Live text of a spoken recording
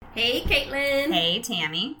Hey, Caitlin. Hey,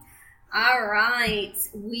 Tammy. All right.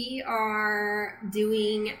 We are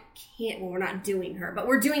doing... Well, we're not doing her, but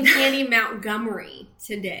we're doing Candy Montgomery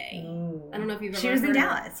today. Ooh. I don't know if you've ever She was heard in of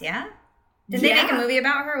her. Dallas, yeah? Did they make a movie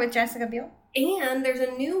about her with Jessica Biel? And there's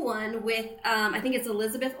a new one with, I think it's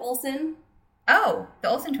Elizabeth Olsen. Oh, the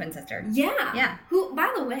Olsen twin sister. Yeah. Yeah. Who,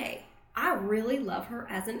 by the way, I really love her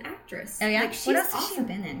as an actress. Oh, yeah? Like, she's what else has awesome.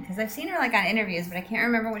 she been in? Because I've seen her like on interviews, but I can't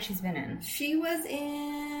remember what she's been in. She was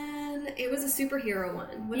in... It was a superhero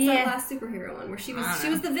one. What's Yeah. that last superhero one? Where she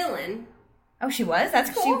was the villain. Oh, she was? That's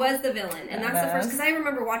cool. She was the villain. And that's the first... Those. Because I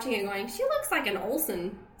remember watching it going, she looks like an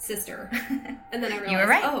Olsen sister. And then I realized, You were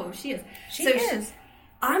right. oh, she is. She is.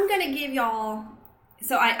 I'm going to give y'all...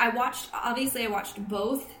 So I watched... Obviously, I watched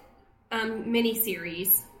both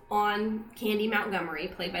miniseries on Candy Montgomery,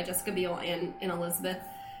 played by Jessica Biel and Elizabeth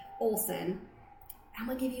Olsen. I'm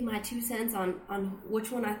going to give you my 2 cents on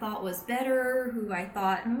which one I thought was better, who I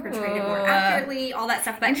thought portrayed it more accurately, all that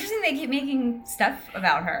stuff. But Interesting they keep making stuff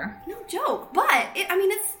about her. no joke. But,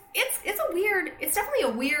 it's a weird... It's definitely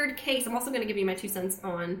a weird case. I'm also going to give you my 2 cents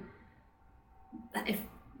on if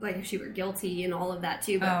she were guilty and all of that,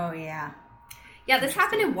 too. But Oh, yeah. yeah, this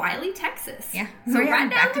happened in Wiley, Texas. Yeah. So Oh, yeah, right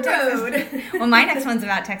down the road. Texas. Well, my next one's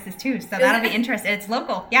about Texas, too, so that'll be interesting. It's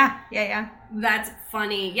local. Yeah. That's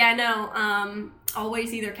funny. Yeah, no.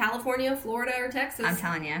 Always either California, Florida, or Texas. I'm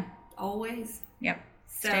telling you. Always. Yep.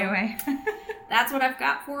 So, Stay away. That's what I've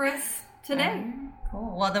got for us today.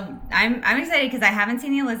 Cool. Well, I'm excited because I haven't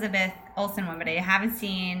seen the Elizabeth Olsen one, but I haven't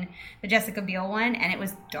seen the Jessica Biel one, and it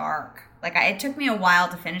was dark. Like, it took me a while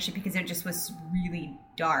to finish it because it just was really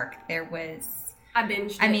dark. There was... I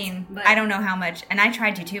binged it. But I don't know how much, and I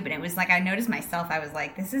tried to too, but it was like, I noticed myself, I was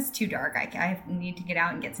like, this is too dark. I need to get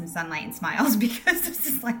out and get some sunlight and smiles because this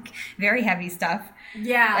is like very heavy stuff.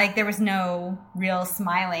 Yeah. Like there was no real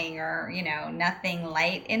smiling or, nothing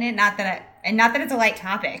light in it. Not that it's a light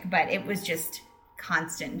topic, but it was just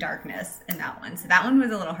constant darkness in that one. So that one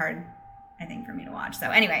was a little hard, I think, for me to watch.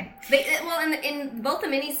 So anyway. In both the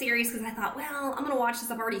miniseries, because I thought, well, I'm going to watch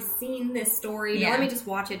this. I've already seen this story. Yeah. Let me just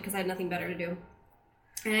watch it because I had nothing better to do.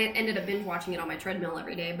 And I ended up binge watching it on my treadmill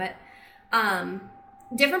every day. But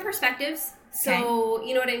different perspectives. So, Okay.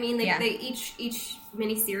 you know what I mean? Yeah. Each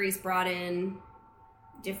miniseries brought in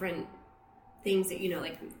different things that,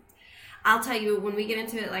 like... I'll tell you, when we get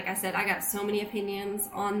into it, like I said, I got so many opinions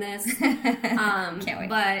on this. Can't wait.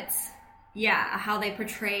 But, yeah, how they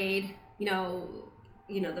portrayed, the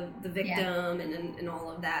victim and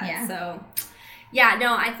all of that. Yeah. So, yeah,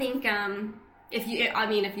 no, I think... If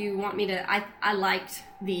you want me to, I liked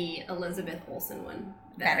the Elizabeth Olsen one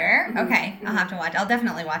better. Better? Okay. I'll have to watch. I'll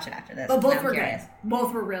definitely watch it after this. But both I'm were curious. good.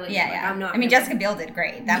 Both were really good. Yeah. Like, Jessica Biel did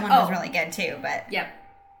great. That one was really good too, but... Yep.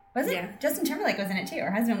 Was it? Yeah. Justin Timberlake was in it too.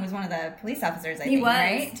 Her husband was one of the police officers, I He think, was.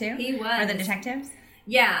 right? Too? He was. Or the detectives?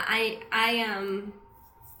 Yeah, I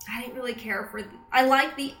didn't really care for... I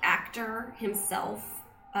like the actor himself.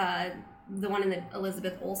 The one in the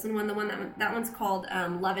Elizabeth Olsen one. That one's called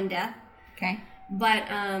Love and Death. Okay. But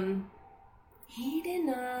he did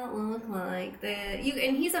not look like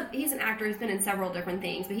and he's an actor who's been in several different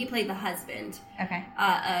things, but he played the husband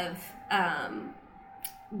of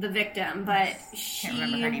the victim. But she Can't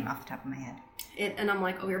remember her name off the top of my head. And I'm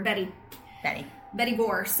like, you're Betty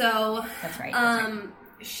Gore. So that's right.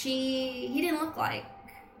 He didn't look like,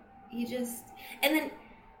 and then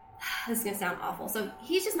this is gonna sound awful. So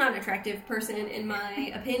he's just not an attractive person in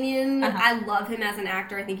my opinion. I love him as an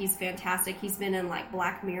actor. I think he's fantastic. He's been in like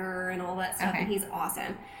Black Mirror and all that stuff, and he's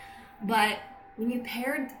awesome. But when you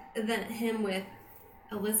paired him with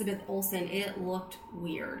Elizabeth Olsen, it looked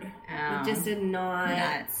weird. It just did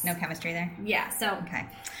not. No chemistry there. Yeah. So okay.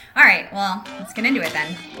 All right. Well, let's get into it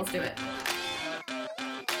then. Let's do it.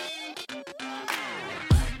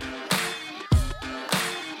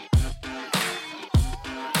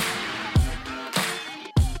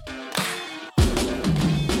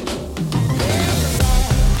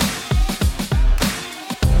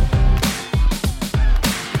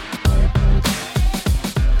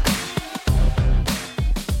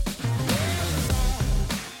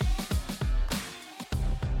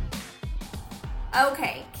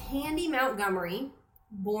 Okay, Candy Montgomery,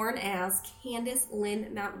 born as Candace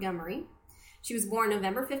Lynn Montgomery. She was born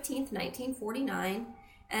November 15th, 1949,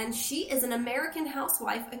 and she is an American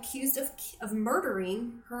housewife accused of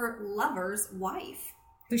murdering her lover's wife.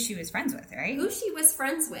 Who she was friends with, right? Who she was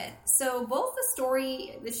friends with. So both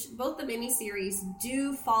both the miniseries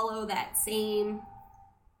do follow that same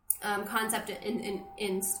concept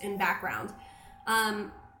in background.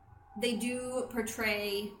 They do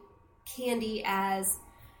portray Candy as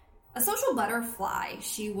a social butterfly.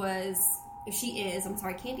 She was I'm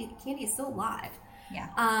sorry, Candy is still alive. Yeah.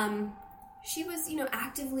 She was,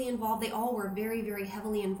 actively involved. They all were very, very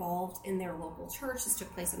heavily involved in their local church. This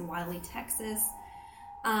took place in Wiley, Texas.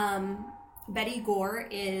 Betty Gore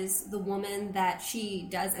is the woman that she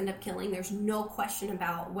does end up killing. There's no question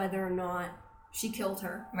about whether or not she killed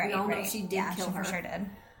her. Right, we all know she did kill her. She for sure did.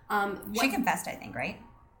 She confessed, I think, right?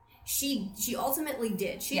 She ultimately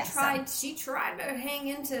did. She tried to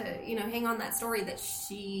hang on that story that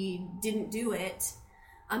she didn't do it.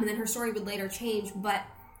 And then her story would later change, but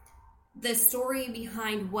the story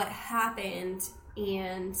behind what happened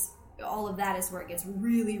and all of that is where it gets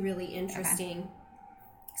really, really interesting. Okay.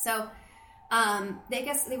 So, I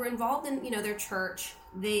guess they were involved in, their church.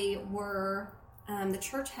 They were, the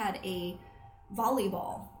church had a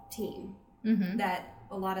volleyball team that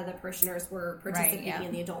a lot of the parishioners were participating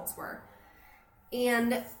in, the adults were.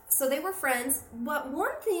 And so they were friends. But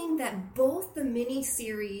one thing that both the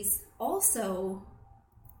miniseries also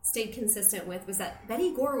stayed consistent with was that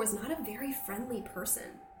Betty Gore was not a very friendly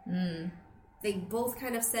person. They both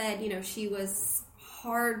kind of said, she was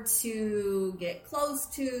hard to get close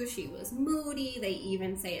to. She was moody. They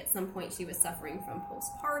even say at some point she was suffering from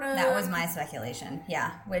postpartum. That was my speculation.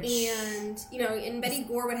 Yeah. And Betty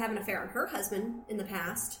Gore would have an affair on her husband in the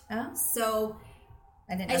past. Oh. So,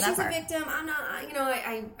 I didn't know that part. She's a victim. I'm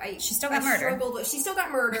not, she still got murdered. She still got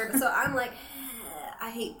murdered. So I'm like, I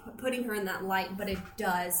hate putting her in that light, but it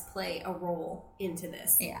does play a role into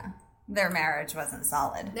this. Yeah. Their marriage wasn't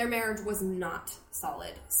solid. Their marriage was not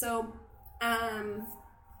solid. So,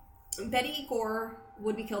 Betty Gore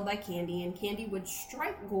would be killed by Candy, and Candy would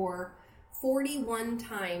strike Gore 41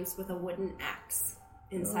 times with a wooden axe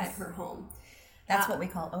inside her home. That's what we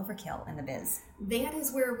call overkill in the biz.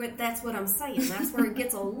 That's what I'm saying. That's where it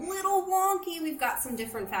gets a little wonky. We've got some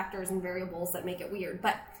different factors and variables that make it weird.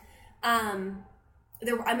 But I'm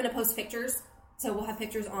going to post pictures. So we'll have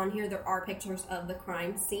pictures on here. There are pictures of the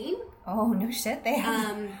crime scene. Oh, no shit. They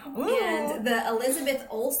have. And the Elizabeth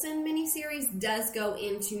Olsen miniseries does go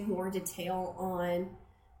into more detail on,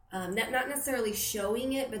 not necessarily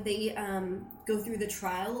showing it, but they go through the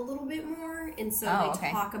trial a little bit more. And so they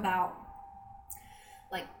talk about,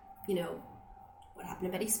 what happened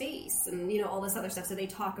to Betty's face and, all this other stuff. So they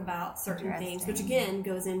talk about certain things, which again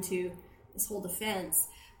goes into this whole defense.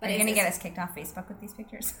 But are you going to get us kicked off Facebook with these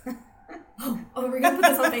pictures? Oh, we're going to put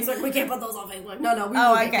this on Facebook. We can't put those on Facebook. No, we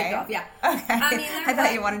will get kicked off. Yeah. Okay. I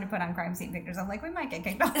thought you wanted to put on crime scene pictures. I'm like, we might get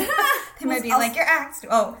kicked off. They might be like, you're axed.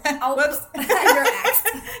 Oh, whoops. You're axed.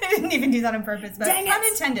 I didn't even do that on purpose, but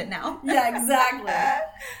unintended now. Yeah, exactly.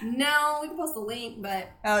 No, we can post the link, but...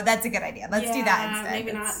 Oh, that's a good idea. Let's do that instead.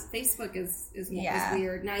 Maybe not. Facebook is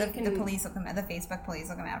weird. Now the police will come. The Facebook police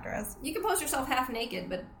will come after us. You can post yourself half naked,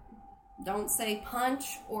 but... don't say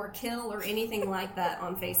punch or kill or anything like that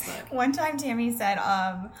on Facebook. One time Tammy said,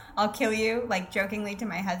 I'll kill you, jokingly to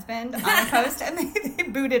my husband on a post, and they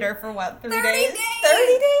booted her for what, 30 days? 30 days?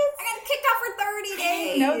 I got kicked off for 30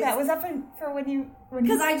 days. No, that was up for when you...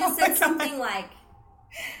 Because I just said something like,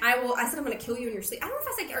 I said I'm going to kill you in your sleep. I don't know if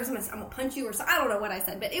I said, or something, I'm going to punch you or something. I don't know what I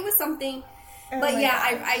said, but it was something... But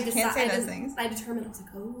I determined, I was like,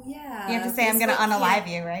 oh yeah. You have to say, I'm going to unalive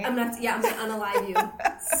you, right? I'm going to unalive you.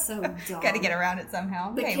 So dumb. Got to get around it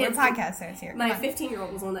somehow. Hey, we're podcasters here. My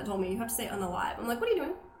 15-year-old was the one that told me, you have to say unalive. I'm like, what are you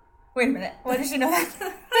doing? Wait a minute. What did she know that?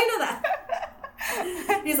 I know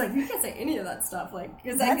that. He's like, you can't say any of that stuff.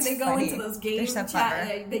 Because they go into those game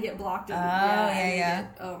chat, they get blocked.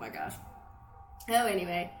 Oh my gosh. Oh,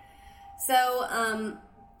 anyway. So,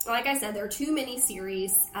 like I said, there are 2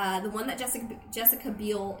 mini-series. The one that Jessica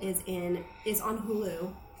Biel is in is on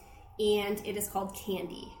Hulu, and it is called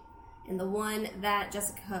Candy. And the one that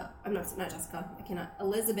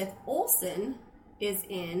Elizabeth Olsen is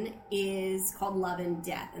in is called Love and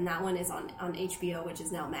Death, and that one is on HBO, which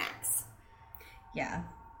is now Max. Yeah.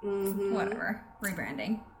 Mm-hmm. Whatever.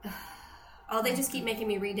 Rebranding. Oh, they just keep making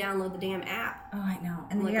me re-download the damn app. Oh, I know.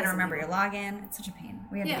 And then you got to remember your login. It's such a pain.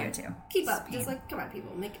 We have to do it too. Keep up. Just come on,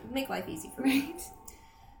 people. Make life easy for me.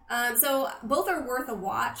 So both are worth a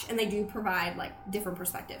watch, and they do provide different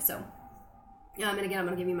perspectives. So, and again, I'm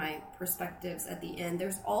going to give you my perspectives at the end.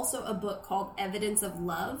 There's also a book called Evidence of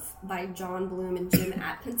Love by John Bloom and Jim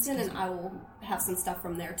Atkinson, and I will have some stuff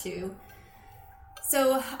from there too.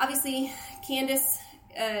 So obviously, Candace,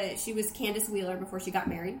 she was Candace Wheeler before she got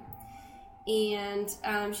married. And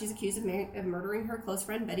she's accused of murdering her close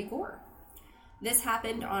friend Betty Gore. This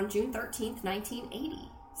happened on June 13th, 1980.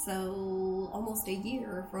 So almost a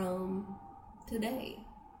year from today.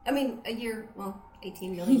 I mean, a year,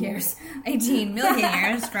 18 million years. 18 million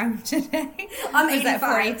years from today. I'm 85. Was that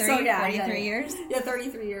 43? So, yeah, 43 years? Yeah,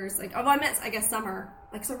 33 years. Like, I meant, I guess, summer.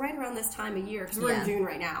 Like, so right around this time of year, because we're in June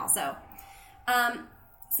right now. So,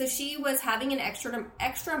 so she was having an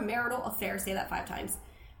extramarital affair, say that 5 times,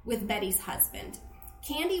 with Betty's husband.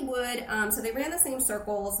 Candy would, so they ran the same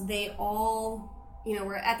circles. They all,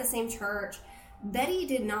 were at the same church. Betty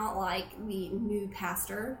did not like the new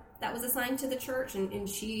pastor that was assigned to the church, and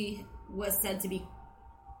she was said to be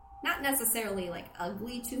not necessarily, like,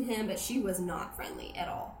 ugly to him, but she was not friendly at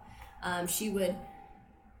all. She would,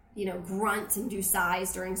 grunt and do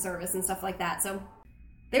sighs during service and stuff like that. So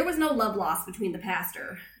there was no love lost between the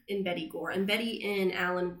pastor and Betty Gore. And Betty and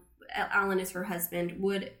Alan is her husband,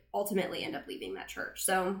 would ultimately end up leaving that church.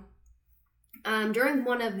 So during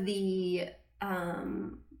one of the,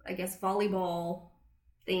 I guess, volleyball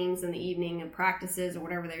things in the evening and practices or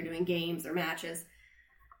whatever they're doing, games or matches,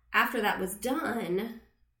 after that was done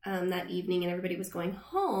that evening and everybody was going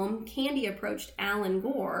home, Candy approached Alan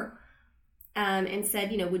Gore and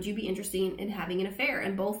said, would you be interested in having an affair?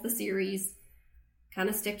 And both the series kind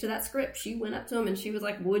of stick to that script. She went up to him and she was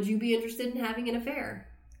like, would you be interested in having an affair?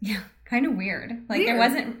 Yeah, kind of weird. Like, it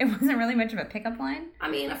wasn't really much of a pickup line. I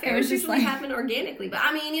mean, affairs usually happen organically, but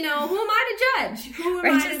I mean, who am I to judge? Who am I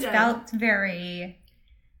to judge? It just felt very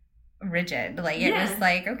rigid. Like, it was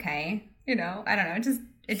like, okay, I don't know.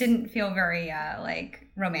 It didn't feel very, like,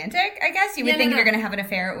 romantic, I guess. You would think if you're going to have an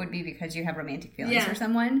affair, it would be because you have romantic feelings for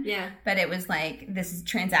someone. Yeah. But it was like, this is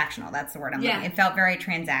transactional. That's the word I'm looking. It felt very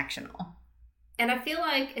transactional. And I feel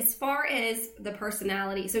like as far as the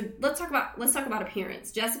personality, so let's talk about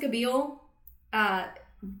appearance. Jessica Biel,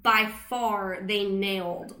 by far, they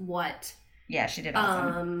nailed what. Yeah, she did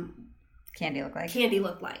awesome. Candy looked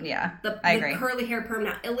like. Yeah, I agree. The curly hair perm.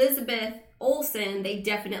 Now, Elizabeth Olsen, they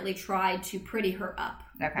definitely tried to pretty her up.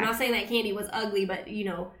 Okay. I'm not saying that Candy was ugly, but the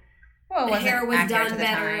hair was done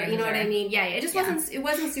better. You know what I mean? Yeah, it just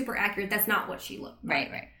wasn't super accurate. That's not what she looked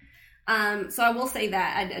like. Right. So I will say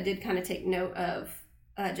that I did kind of take note of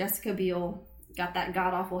Jessica Biel got that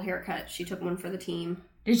god-awful haircut. She took one for the team.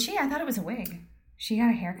 Did she? I thought it was a wig. She got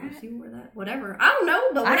a haircut? She wore that. Whatever. I don't know,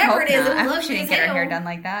 but whatever it is, it I hope she didn't get her hair done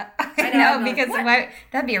like that. I know, because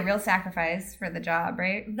that'd be a real sacrifice for the job,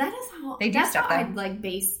 right? That is how they do stuff. I'd like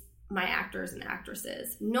base my actors and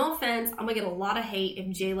actresses. No offense, I'm gonna get a lot of hate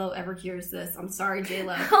if J-Lo ever hears this. I'm sorry,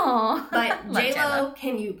 J-Lo. Aww. But J-Lo,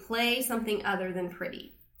 can you play something other than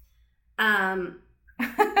pretty? I'm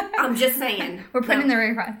just saying. We're putting the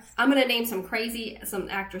request. I'm gonna name some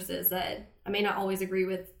actresses that I may not always agree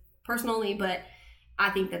with personally, but I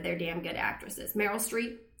think that they're damn good actresses. Meryl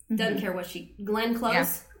Streep, doesn't care what Glenn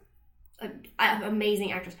Close,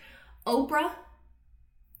 amazing actress. Oprah,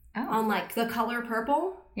 on like The Color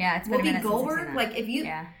Purple. Yeah, it's been a minute since I've seen that. Like if you,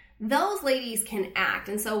 those ladies can act,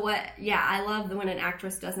 and so I love when an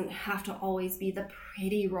actress doesn't have to always be the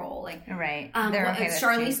pretty role. Like they're okay with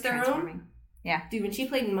Charlize Theron. Yeah, dude, when she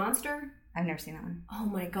played in Monster. I've never seen that one. Oh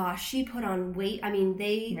my gosh, she put on weight. I mean,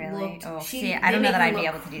 they looked. I don't know that I'd be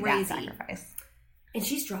able to do that sacrifice. And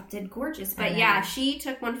she's drop dead gorgeous. But yeah, she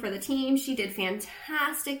took one for the team. She did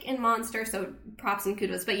fantastic in Monster, so props and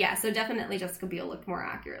kudos. But yeah, so definitely Jessica Biel looked more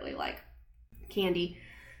accurately like Candy.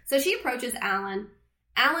 So she approaches Alan.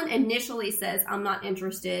 Alan initially says, I'm not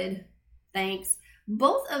interested. Thanks.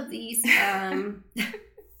 Both of these,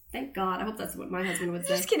 thank God. I hope that's what my husband would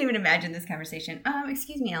say. I just can't even imagine this conversation.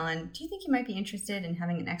 Excuse me, Alan. Do you think you might be interested in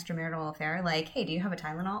having an extramarital affair? Like, hey, do you have a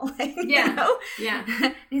Tylenol? Yeah.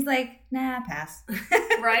 And he's like, nah, pass.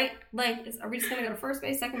 Right? Like, are we just going to go to first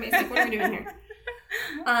base, second base? Like, what are we doing here?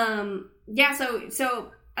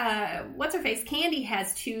 So what's her face? Candy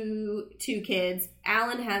has two kids.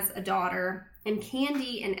 Alan has a daughter. And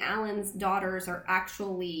Candy and Alan's daughters are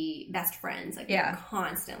actually best friends. Like, they're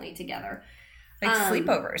constantly together. Like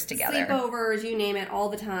sleepovers together. Sleepovers, you name it, all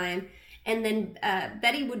the time. And then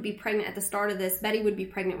Betty would be pregnant at the start of this. Betty would be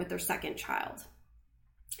pregnant with their second child.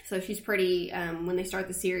 So she's pretty, when they start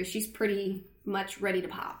the series, she's pretty much ready to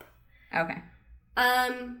pop. Okay.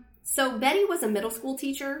 So Betty was a middle school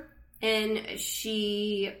teacher, and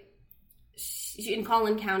she in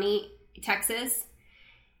Collin County, Texas,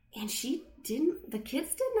 and the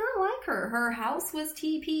kids did not like her. Her house was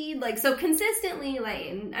TP'd, like, so consistently, like,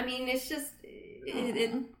 I mean, it's just,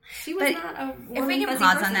 she was not a warm, if we can fuzzy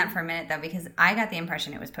pause person. on that for a minute, though, because I got the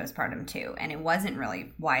impression it was postpartum, too, and it wasn't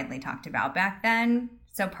really widely talked about back then,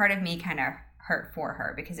 so part of me kind of hurt for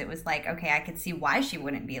her, because it was like, okay, I could see why she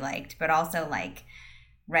wouldn't be liked, but also, like,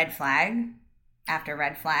 red flag after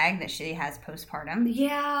red flag that she has postpartum.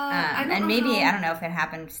 Yeah. I don't know if it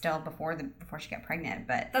happened still before she got pregnant,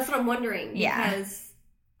 but that's what I'm wondering. Yeah. Because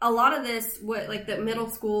a lot of this, like the middle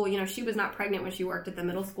school, you know, she was not pregnant when she worked at the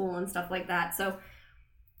middle school and stuff like that. So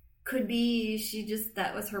could be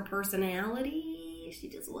that was her personality. She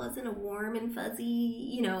just wasn't a warm and fuzzy,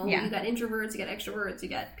 you know, you got introverts, you got extroverts, you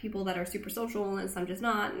got people that are super social and some just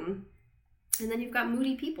not. And then you've got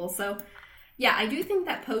moody people. So yeah, I do think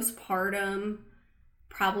that postpartum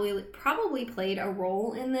probably played a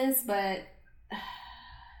role in this, but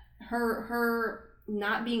her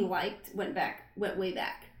not being liked went way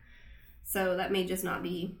back. So that may just not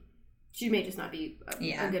be, she may just not be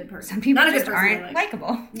a good person. Some people not just aren't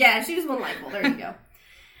likable. Yeah, she just wasn't likable. There you go.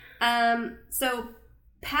 So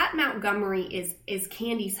Pat Montgomery is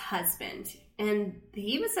Candy's husband. And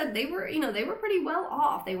he said they were pretty well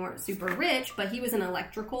off. They weren't super rich, but he was an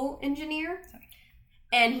electrical engineer.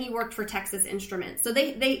 And he worked for Texas Instruments. So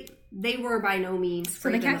they were by no means. So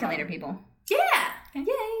the calculator people. Yeah. Okay.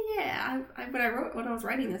 Yeah. When I was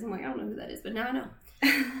writing this, I'm like, I don't know who that is, but now I know.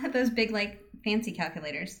 Those big, like, fancy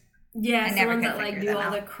calculators. Yeah, the ones that like do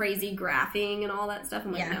all the crazy graphing and all that stuff.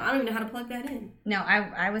 I'm like, no, I don't even know how to plug that in. No,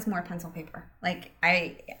 I was more pencil paper. Like,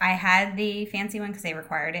 I had the fancy one because they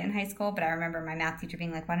required it in high school, but I remember my math teacher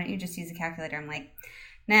being like, why don't you just use a calculator? I'm like,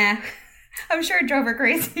 nah. I'm sure it drove her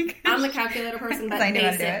crazy. I'm the calculator person, but I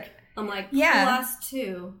basic. I'm like,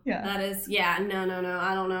 +2. Yeah. That is, no.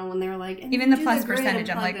 I don't know when they're like... Even the plus percentage,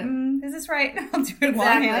 I'm like, is this right? I'll do it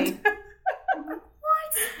longhand. What?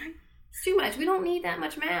 It's too much. We don't need that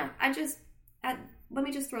much math. Let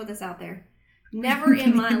me just throw this out there. Never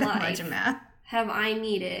in my life have I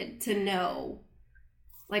needed to know,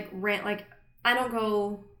 like, I don't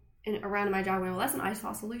go around in my job going, well, that's an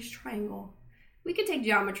isosceles triangle. We could take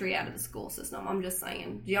geometry out of the school system. I'm just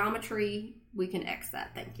saying. Geometry, we can X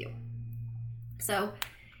that. Thank you. So,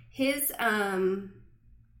 his,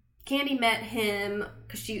 Candy met him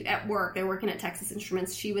because at work, they're working at Texas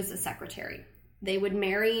Instruments. She was a secretary. They would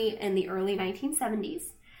marry in the early 1970s,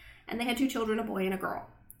 and they had 2 children, a boy and a girl.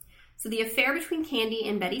 So, the affair between Candy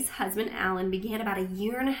and Betty's husband, Alan, began about a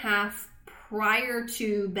year and a half prior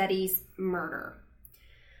to Betty's murder.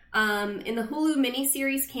 In the Hulu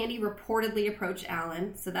miniseries, Candy reportedly approached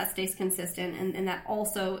Alan, so that stays consistent, and that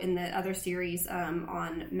also in the other series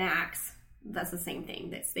on Max, that's the same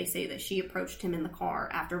thing. They say that she approached him in the car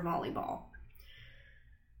after volleyball.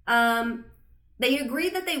 They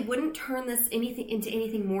agreed that they wouldn't turn this into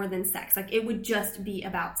anything more than sex. Like, it would just be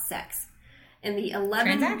about sex. And the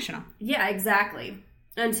 11... Transactional. Yeah, exactly.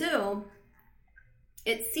 Until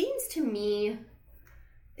it seems to me...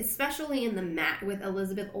 especially in the mat with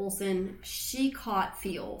Elizabeth Olsen, she caught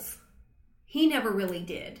feels. He never really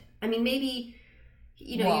did. I mean, maybe,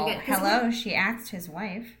 you get... she axed his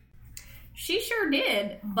wife. She sure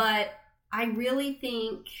did, but I really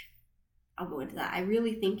think... I'll go into that. I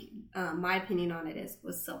really think my opinion on it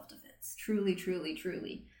was self-defense. Truly, truly,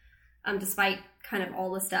 truly. Despite kind of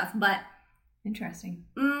all the stuff, but... Interesting.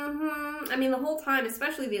 I mean, the whole time,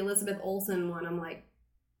 especially the Elizabeth Olsen one, I'm like,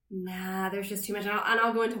 nah, there's just too much. And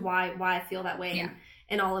I'll go into why I feel that way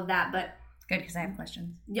and all of that. But good, because I have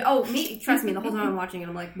questions. Yeah. Trust me. The whole time I'm watching it,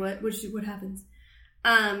 I'm like, what happens?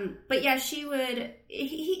 But yeah, she would.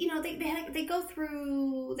 They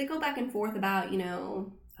go back and forth about,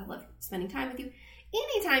 I love spending time with you.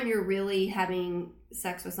 Anytime you're really having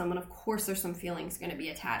sex with someone, of course, there's some feelings going to be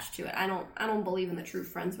attached to it. I don't believe in the true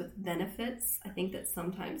friends with benefits. I think that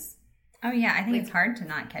sometimes. Oh yeah, I think it's hard to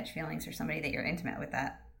not catch feelings for somebody that you're intimate with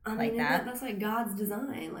that. That's like God's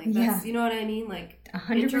design. Like, that's, you know what I mean? Like,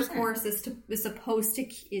 100%. Intercourse is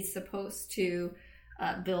supposed to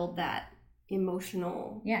build that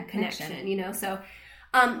emotional connection. So,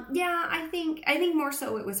 I think more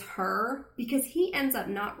so it was her, because he ends up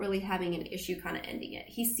not really having an issue kind of ending it.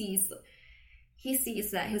 He sees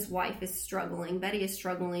that his wife is struggling. Betty is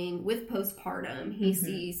struggling with postpartum. He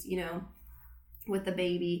sees, with the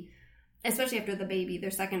baby, especially after their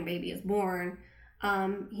second baby is born.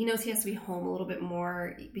 He knows he has to be home a little bit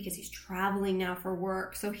more because he's traveling now for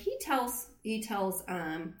work. So he tells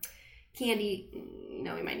Candy,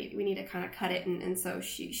 we need to kind of cut it. And so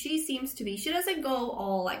she seems to be, she doesn't go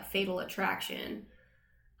all like Fatal Attraction.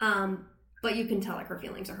 But you can tell like her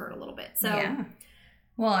feelings are hurt a little bit. So yeah.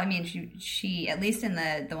 Well, I mean, she at least in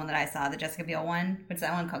the one that I saw, the Jessica Biel one, what's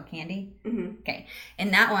that one called, Candy? Mm-hmm. Okay.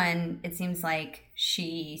 In that one, it seems like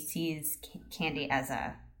she sees Candy as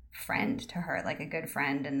a friend to her, like a good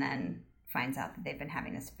friend, and then finds out that they've been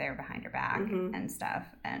having this affair behind her back and stuff.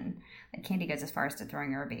 And like Candy goes as far as to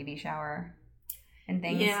throwing her a baby shower and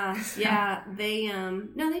things. Yeah, so. Yeah. They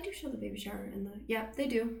they do show the baby shower they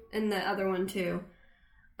do. And the other one too.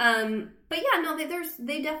 But yeah, no,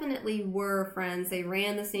 they definitely were friends. They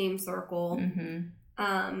ran the same circle.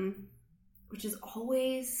 Mm-hmm. which is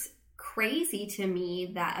always crazy to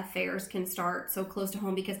me that affairs can start so close to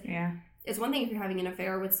home, because it's one thing if you're having an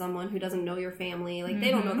affair with someone who doesn't know your family, like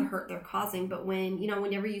they don't know the hurt they're causing, but when,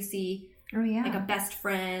 whenever you see like a best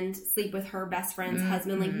friend sleep with her best friend's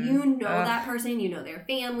husband, like that person, their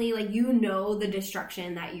family, like the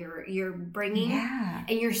destruction that you're bringing, and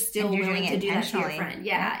you're still willing to do that to your friend.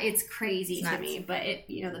 It's crazy to me, but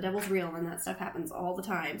the devil's real and that stuff happens all the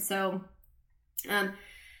time. So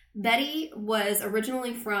Betty was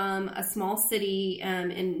originally from a small city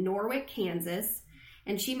in Norwich, Kansas,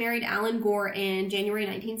 and she married Alan Gore in January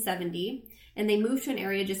 1970, and they moved to an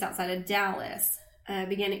area just outside of Dallas.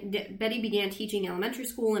 Betty began teaching elementary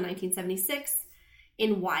school in 1976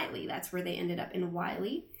 in Wiley. That's where they ended up, in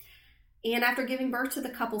Wiley. And after giving birth to the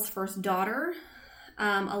couple's first daughter,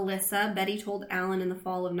 Alyssa, Betty told Alan in the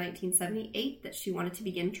fall of 1978 that she wanted to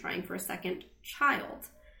begin trying for a second child.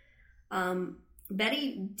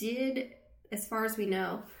 Betty did, as far as we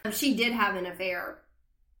know, she did have an affair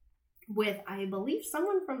with, I believe,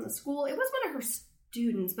 someone from the school. It was one of her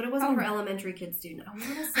students, but it wasn't her elementary kid student. I want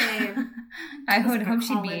to say... I would hope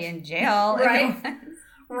she'd be in jail. Right?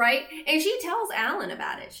 Right? And she tells Alan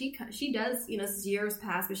about it. She does, this is years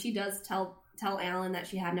past, but she does tell Alan that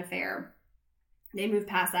she had an affair. They move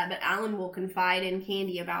past that, but Alan will confide in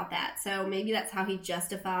Candy about that. So maybe that's how he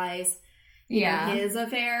justifies his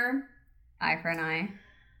affair. Eye for an eye.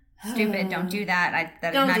 Stupid, don't do that.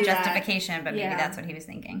 That is not justification, but maybe that's what he was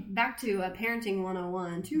thinking. Back to Parenting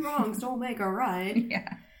 101. 2 wrongs don't make a right.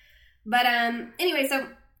 Yeah. But anyway, so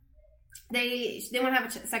they want to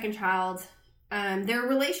have a second child. Their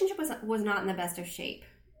relationship was not in the best of shape.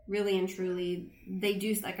 Really and truly. They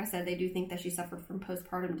do, like I said, they do think that she suffered from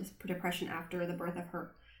postpartum depression after the birth of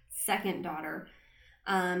her second daughter.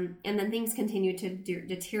 And then things continued to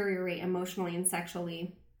deteriorate emotionally and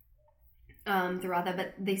sexually throughout that,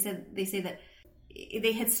 but they say that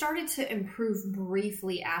they had started to improve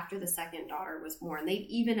briefly after the second daughter was born. They'd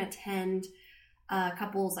even attend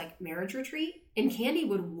couples like marriage retreat, and Candy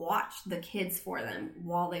would watch the kids for them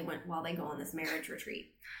while they go on this marriage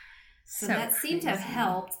retreat. So that seemed to have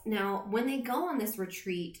helped. Now, when they go on this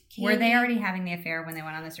retreat, were they already having the affair when they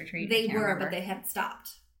went on this retreat? They were, but they had stopped.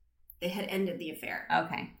 They had ended the affair.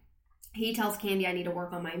 Okay. He tells Candy, "I need to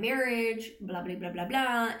work on my marriage," blah blah blah blah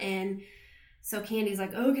blah, and so Candy's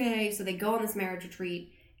like, okay. So they go on this marriage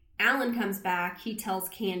retreat. Alan comes back. He tells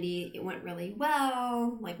Candy it went really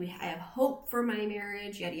well. Like, I have hope for my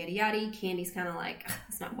marriage, yada, yada, yada. Candy's kind of like,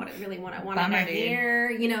 that's not what I really want. I want to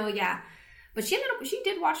hear, But she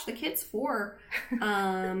did watch the kids for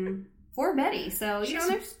Betty. So,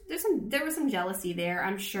 there was some jealousy there,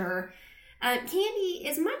 I'm sure. Candy,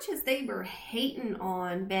 as much as they were hating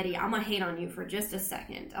on Betty, I'm going to hate on you for just a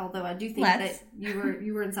second. Although I do think that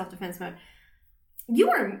you were in self-defense mode. You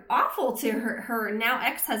were awful to her now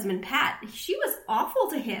ex-husband, Pat. She was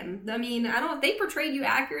awful to him. I mean, if they portrayed you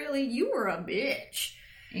accurately, you were a bitch.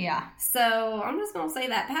 Yeah. So I'm just going to say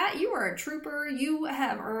that, Pat, you are a trooper. You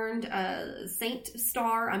have earned a Saint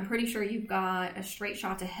Star. I'm pretty sure you've got a straight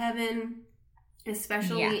shot to heaven,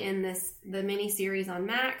 especially in the mini-series on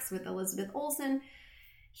Max with Elizabeth Olsen.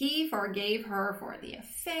 He forgave her for the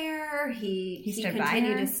affair. He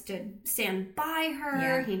continued to stand by her.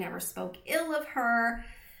 Yeah. He never spoke ill of her.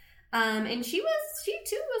 And she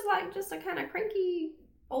too was like just a kind of cranky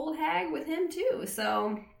old hag with him too.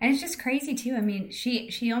 So, and it's just crazy too. I mean,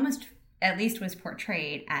 she almost at least was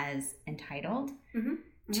portrayed as entitled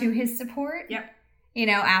to his support. Yep.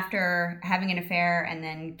 After having an affair and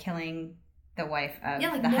then killing the wife of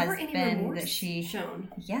the husband that she shown.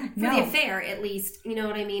 Yeah. For the affair, at least. You know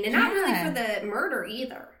what I mean? And not really for the murder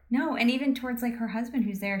either. No, and even towards like her husband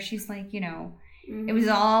who's there, she's like, it was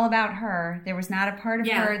all about her. There was not a part of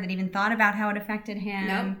her that even thought about how it affected him.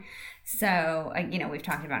 Nope. So, we've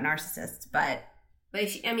talked about narcissists, but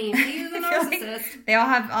she's a narcissist. Like they all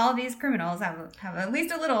have, all these criminals have at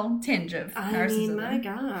least a little tinge of narcissism. I mean, my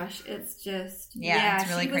gosh, it's just, it's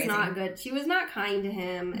really crazy. She was not good. She was not kind to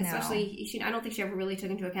him, especially, I don't think she ever really took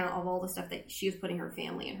into account of all the stuff that she was putting her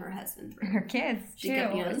family and her husband through. Her kids, too.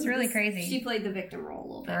 It's really crazy. She played the victim role a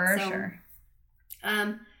little bit. For sure.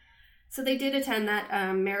 So they did attend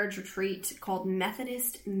that marriage retreat called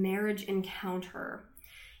Methodist Marriage Encounter.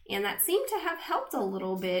 And that seemed to have helped a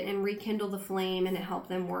little bit and rekindle the flame, and it helped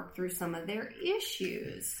them work through some of their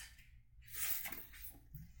issues.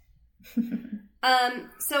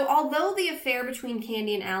 So although the affair between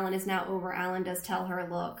Candy and Alan is now over, Alan does tell her,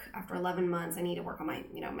 look, after 11 months, I need to work on my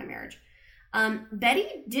marriage. Betty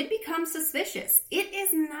did become suspicious. It is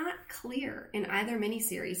not clear in either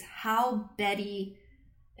miniseries how Betty,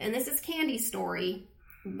 and this is Candy's story,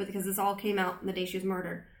 because this all came out the day she was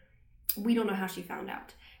murdered, we don't know how she found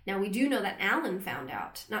out. Now, we do know that Alan found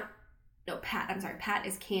out. Pat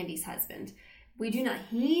is Candy's husband. We do know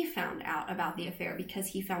he found out about the affair because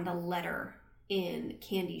he found a letter in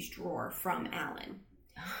Candy's drawer from Alan.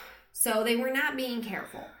 So they were not being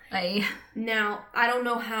careful. Now, I don't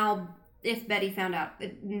know if Betty found out.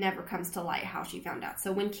 It never comes to light how she found out.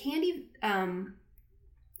 So when Candy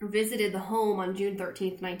visited the home on June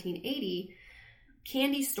 13th, 1980,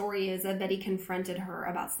 Candy's story is that Betty confronted her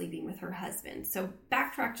about sleeping with her husband. So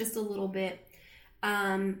backtrack just a little bit.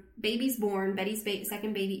 Baby's born. Betty's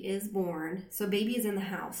second baby is born. So baby is in the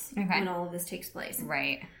house when all of this takes place.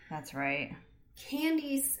 Right. That's right.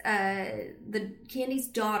 Candy's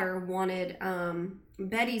daughter wanted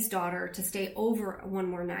Betty's daughter to stay over one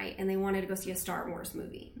more night, and they wanted to go see a Star Wars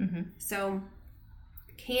movie. Mm-hmm. So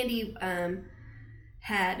Candy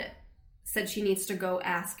had said she needs to go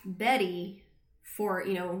ask Betty for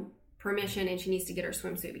permission, and she needs to get her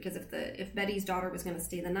swimsuit because if Betty's daughter was going to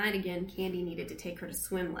stay the night again, Candy needed to take her to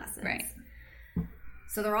swim lessons. Right.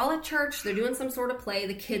 So they're all at church. They're doing some sort of play.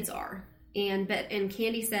 The kids are. And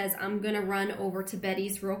Candy says, I'm going to run over to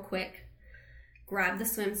Betty's real quick, grab the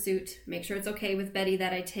swimsuit, make sure it's okay with Betty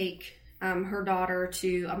that I take her daughter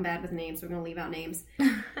to, I'm bad with names, we're going to leave out names,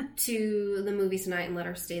 to the movies tonight and let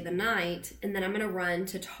her stay the night. And then I'm going to run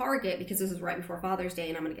to Target because this is right before Father's Day,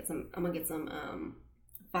 and I'm going to get some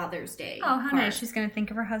Father's Day. Oh, how nice. She's going to think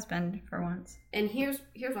of her husband for once. And here's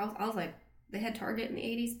what I was like, they had Target in the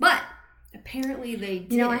 80s, but apparently they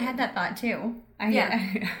did. I had that thought too.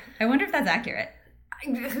 I wonder if that's accurate.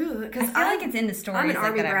 Because I feel like it's in the stories. I'm an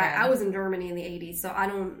Army brat. I was in Germany in the 80s, so I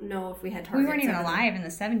don't know if we had Target. We weren't even alive in the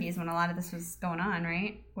 70s when a lot of this was going on,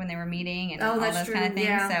 right? When they were meeting and all those kind of things.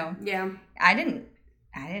 Yeah. So yeah, I don't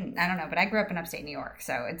know, but I grew up in upstate New York,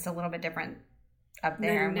 so it's a little bit different up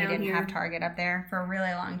there. And we didn't have Target up there for a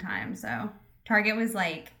really long time. So Target was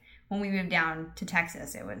like, when we moved down to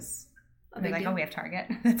Texas, it was... we have Target.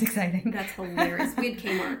 That's exciting. That's hilarious. We had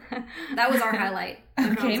Kmart. That was our highlight. Kmart.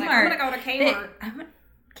 I'm going to go to Kmart.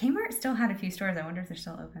 Kmart still had a few stores. I wonder if they're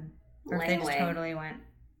still open. Or if they just totally went.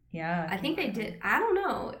 Yeah. I think they did. I don't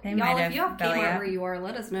know. Y'all, if you have Kmart where you are,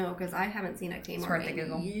 let us know, because I haven't seen a Kmart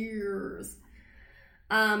in years.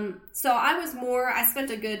 So I spent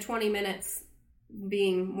a good 20 minutes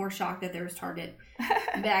being more shocked that there was Target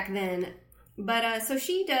back then. But so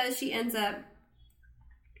she ends up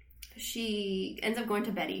going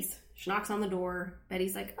to Betty's. She knocks on the door.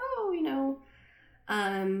 Betty's like,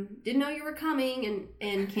 didn't know you were coming.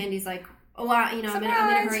 And Candy's like, I'm in a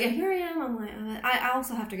hurry. Yeah, here I am. I'm like, I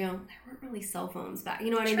also have to go. There weren't really cell phones back. You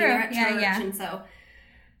know what I mean? They're at church. Yeah. And so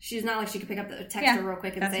she's not like she could pick up the text her real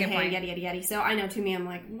quick and say, hey, yada, yada, yada. So I know to me, I'm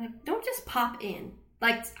like, don't just pop in.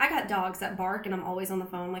 Like, I got dogs that bark and I'm always on the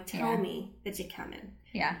phone. Like, tell me that you come in.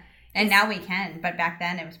 Yeah. And now we can, but back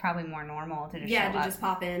then it was probably more normal to just show up. just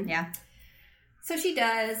pop in. Yeah. So she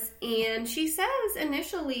does, and she says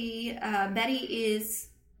initially Betty is,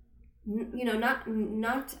 not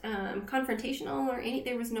confrontational or any.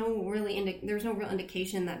 There was no real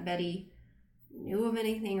indication that Betty knew of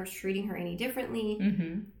anything or was treating her any differently.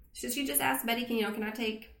 Mm-hmm. So she just asked Betty, can I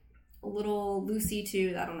take a little Lucy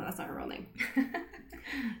to? I don't know. That's not her real name.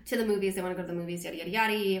 To the movies. They want to go to the movies, yada, yada,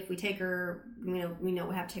 yada. If we take her, we know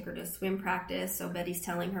we have to take her to swim practice. So Betty's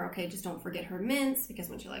telling her, okay, just don't forget her mints, because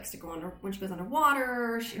when she likes to go when she goes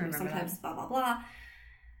underwater, she sometimes blah, blah, blah.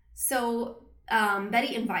 So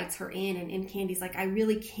Betty invites her in, and Candy's like, I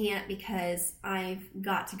really can't because I've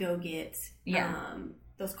got to go get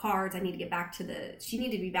those cards. I need to get back she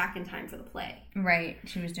needed to be back in time for the play. Right.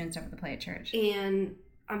 She was doing stuff at the play at church. And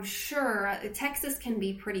I'm sure Texas can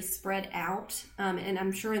be pretty spread out, and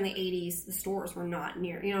I'm sure in the 80s the stores were not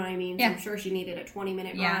near, you know what I mean? Yeah. So I'm sure she needed a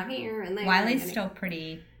 20-minute drive here and there. Wiley's still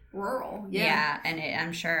pretty rural. Yeah, and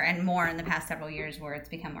I'm sure, and more in the past several years where it's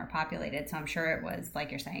become more populated, so I'm sure it was,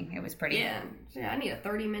 like you're saying, it was pretty... Yeah, I need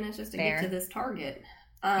 30 minutes just to get to this Target.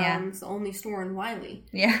 It's the only store in Wiley.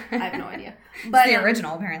 Yeah. I have no idea. But it's the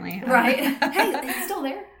original, apparently. Right. Hey, it's still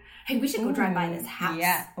there. Hey, we should go drive by this house.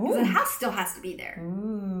 Yeah. Because the house still has to be there.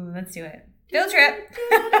 Ooh, let's do it. Field trip.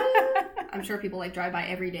 I'm sure people drive by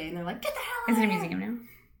every day and they're like, get the hell out Is of it a here. museum now?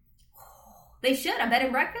 They should. A bed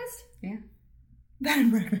and breakfast? Yeah. Bed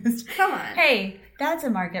and breakfast. Come on. Hey, that's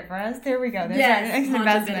a market for us. There we go. There's an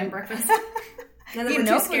investment. Bed and breakfast. You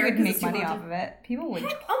know, if we would make money off of it, people would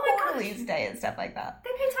totally stay and stuff like that. They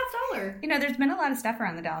pay top dollar. There's been a lot of stuff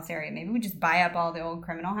around the Dallas area. Maybe we just buy up all the old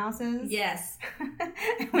criminal houses. Yes.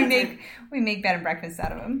 we make bed and breakfasts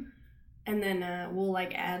out of them. And then we'll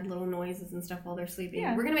add little noises and stuff while they're sleeping.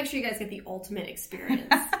 Yeah. We're gonna make sure you guys get the ultimate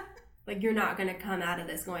experience. You're not gonna come out of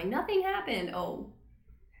this going, nothing happened. Oh,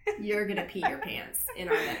 you're going to pee your pants in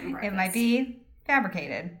our bed and breakfast. It might be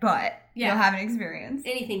fabricated, but you'll have an experience.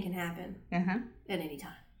 Anything can happen at any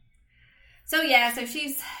time. So, yeah, so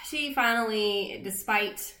she finally,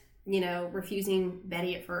 despite, refusing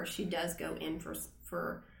Betty at first, she does go in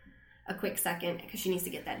for a quick second because she needs to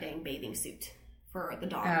get that dang bathing suit for the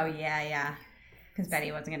dog. Oh, yeah. Because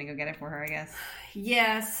Betty wasn't going to go get it for her, I guess.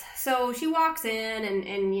 Yes. So she walks in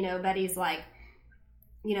and Betty's like,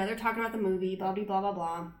 they're talking about the movie, blah, blah, blah, blah,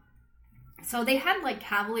 blah. So they had like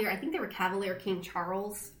Cavalier, I think they were Cavalier King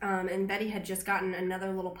Charles, and Betty had just gotten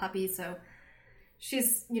another little puppy, so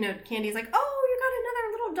she's, Candy's like, oh, you got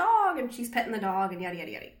another little dog, and she's petting the dog, and yada,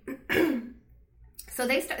 yada, yada. So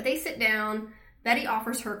they sit down, Betty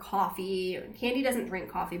offers her coffee, Candy doesn't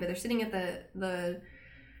drink coffee, but they're sitting at the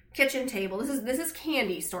kitchen table. This is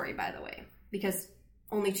Candy's story, by the way, because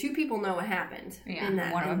only 2 people know what happened. Yeah, in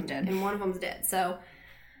that, one of them did. And one of them's dead, so...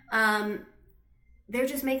 they're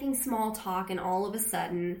just making small talk, and all of a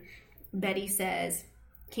sudden, Betty says,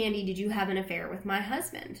 Candy, did you have an affair with my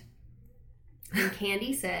husband? And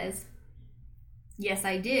Candy says, yes,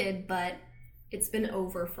 I did, but it's been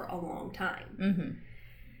over for a long time.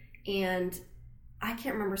 Mm-hmm. And I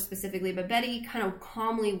can't remember specifically, but Betty kind of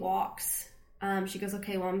calmly walks. She goes,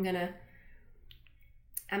 okay, well, I'm gonna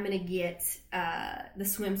get the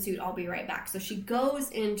swimsuit. I'll be right back. So she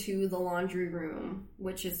goes into the laundry room,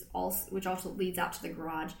 which also leads out to the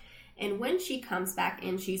garage. And when she comes back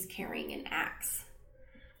in, she's carrying an axe.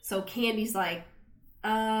 So Candy's like,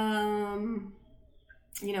 what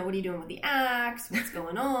are you doing with the axe? What's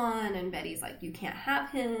going on? And Betty's like, you can't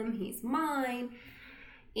have him. He's mine.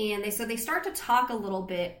 And they start to talk a little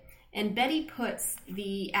bit. And Betty puts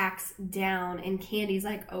the axe down, and Candy's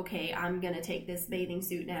like, okay, I'm going to take this bathing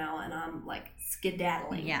suit now, and I'm, like,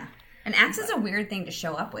 skedaddling. Yeah. An axe is a weird thing to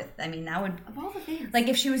show up with. I mean, that would... Of all the things. Like,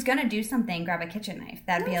 if she was going to do something, grab a kitchen knife.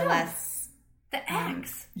 That'd be a less... The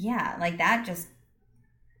axe. Yeah, like, that's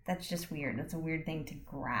just weird. That's a weird thing to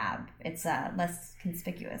grab. It's less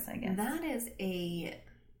conspicuous, I guess. That is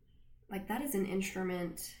an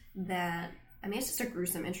instrument that... I mean, it's just a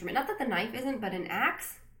gruesome instrument. Not that the knife isn't, but an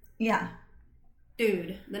axe... Yeah.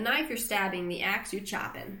 Dude, the knife you're stabbing, the axe you're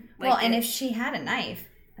chopping. Well, and if she had a knife,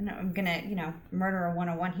 I'm going to, murder a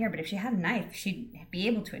 101 here, but if she had a knife, she'd be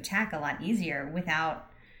able to attack a lot easier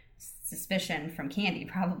without suspicion from Candy,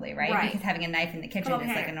 probably, right? Because having a knife in the kitchen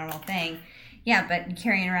is like a normal thing. Yeah, but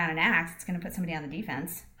carrying around an axe, it's going to put somebody on the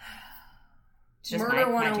defense.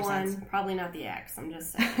 Murder 101, probably not the axe, I'm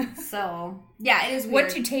just saying. So, yeah, it is weird. What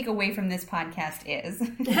to take away from this podcast is,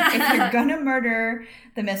 if you're going to murder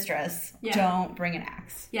the mistress, don't bring an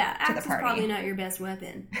axe to the party. Axe is probably not your best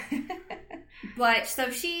weapon. But, so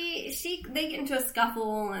they get into a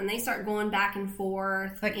scuffle, and they start going back and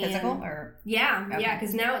forth. Like physical, or? Yeah,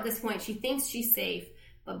 because now at this point, she thinks she's safe,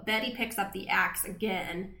 but Betty picks up the axe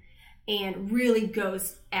again, and really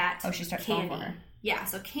goes at she starts Candy. going for her. Yeah,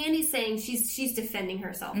 so Candy's saying she's defending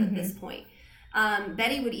herself at this point.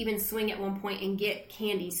 Betty would even swing at one point and get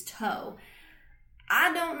Candy's toe.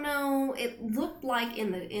 I don't know. It looked like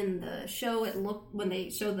in the show, when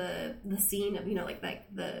they show the scene of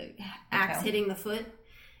like the axe hitting the foot.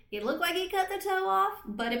 It looked like he cut the toe off,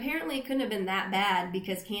 but apparently it couldn't have been that bad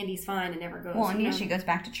because Candy's fine and never goes. Well, and she goes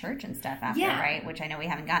back to church and stuff after, right? Which I know we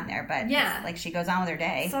haven't gotten there, but it's like she goes on with her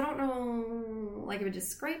day. So I don't know, like if it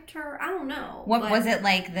just scraped her. I don't know. Was it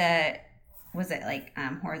like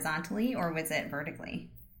horizontally or was it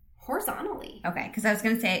vertically? Horizontally. Okay, because I was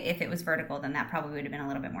going to say if it was vertical, then that probably would have been a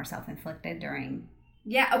little bit more self-inflicted during.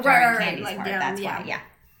 Yeah, Candy's like part. Down, That's why. Yeah,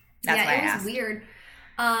 that's why I asked. It was weird.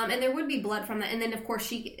 And there would be blood from that. And then, of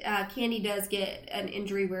course, Candy does get an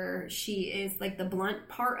injury where she is, like, the blunt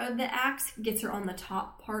part of the axe gets her on the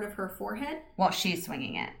top part of her forehead. While she's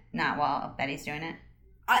swinging it, not while Betty's doing it.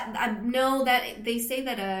 I know that they say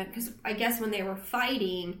that, because I guess when they were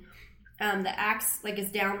fighting, the axe, like,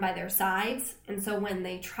 is down by their sides. And so when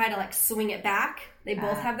they try to, like, swing it back, they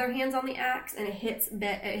both have their hands on the axe, and it hits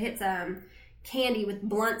Candy with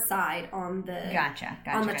blunt side on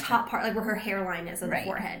the top part, like where her hairline is on the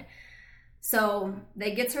forehead. So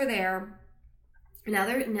they gets her there. Now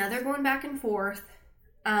they're going back and forth.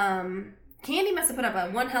 Candy must have put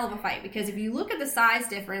up one hell of a fight because if you look at the size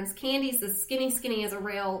difference, Candy's as skinny as a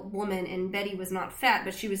rail woman, and Betty was not fat,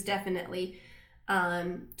 but she was definitely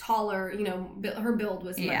taller. Her build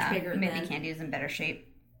was much bigger. Maybe Candy was in better shape.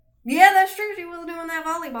 Yeah, that's true. She was doing that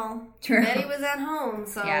volleyball. True. Betty was at home,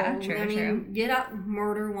 so true. Get up,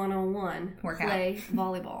 murder 101. Workout. Play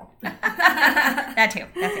volleyball. That too.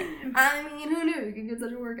 I mean, who knew you could get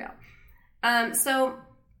such a workout? So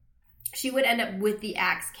she would end up with the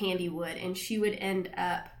axe, Candy would, and she would end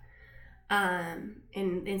up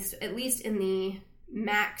at least in the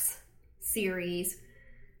Max series,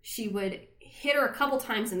 she would hit her a couple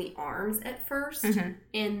times in the arms at first,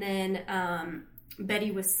 and then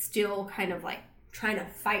Betty was still kind of like trying to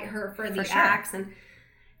fight her for the axe,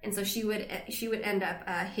 and so she would end up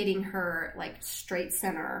hitting her like straight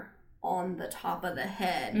center on the top of the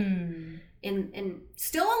head, and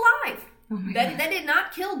still alive. Oh my God. That did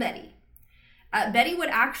not kill Betty. Betty would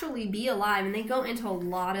actually be alive, and they go into a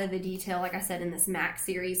lot of the detail, like I said, in this Max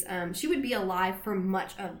series. She would be alive for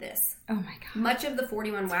much of this. Oh my God. Much of the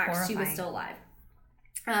 41 whacks, she was still alive.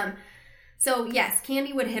 So, yes,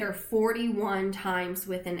 Candy would hit her 41 times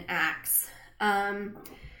with an axe.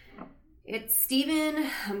 It's Stephen,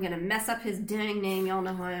 I'm going to mess up his dang name. Y'all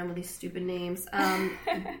know who I am with these stupid names.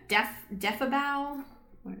 Defabow?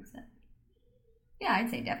 What is it? Yeah, I'd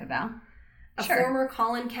say Defabow. A former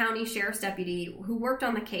Collin County Sheriff's deputy who worked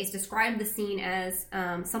on the case described the scene as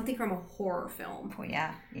something from a horror film. Oh,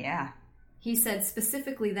 yeah. Yeah. He said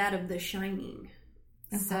specifically that of The Shining.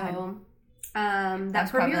 So,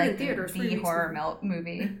 that premiered in theaters. The horror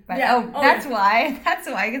movie. But, that's why. That's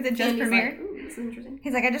why, because it just premiered. Like, this is interesting.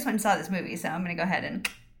 He's like, I just went and saw this movie, so I'm going to go ahead and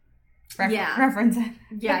reference it.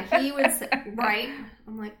 Yeah, he would say, right?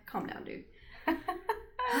 I'm like, calm down, dude.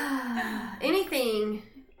 Anything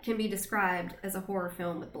can be described as a horror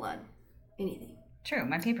film with blood. Anything. True,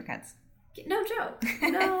 my paper cuts. No joke.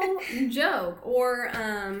 No joke. Or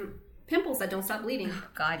pimples that don't stop bleeding. Oh,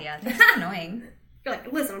 God, yeah. That's so annoying. You're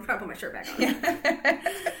like, listen, I'm trying to put my shirt back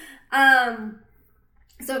on.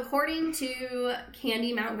 So according to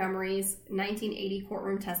Candy Montgomery's 1980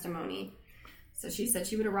 courtroom testimony, so she said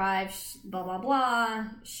she would arrive, blah, blah, blah.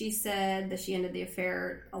 She said that she ended the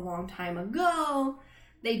affair a long time ago.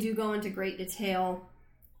 They do go into great detail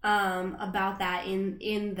about that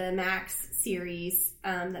in the Max series.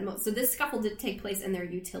 So this scuffle did take place in their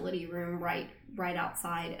utility room right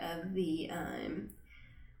outside of the...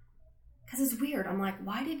 Because it's weird. I'm like,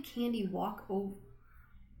 why did Candy walk over...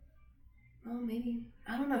 Oh, maybe...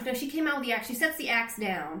 I don't know. No, she came out with the axe. She sets the axe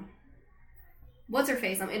down. What's her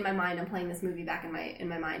face? I'm in my mind. I'm playing this movie back in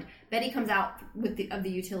my mind. Betty comes out of the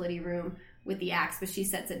utility room with the axe, but she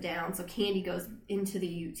sets it down. So Candy goes into the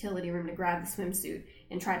utility room to grab the swimsuit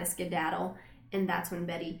and try to skedaddle. And that's when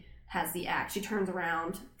Betty has the axe. She turns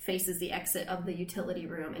around, faces the exit of the utility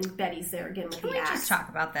room, and Betty's there again with the axe. Can we just talk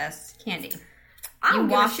about this? Candy. I don't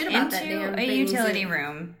give a shit about that damn a utility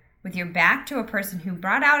room with your back to a person who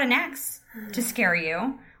brought out an axe to scare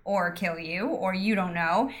you or kill you, or you don't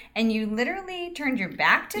know, and you literally turned your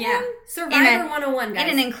back to them? Survivor 101, guys. In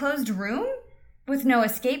an enclosed room with no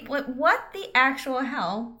escape? What the actual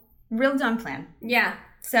hell? Real dumb plan. Yeah.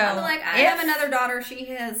 So I'd be like, I have another daughter. She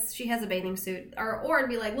has a bathing suit, or it'd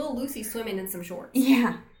be like little Lucy swimming in some shorts.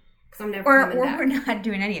 Yeah. Because I'm never coming back. We're not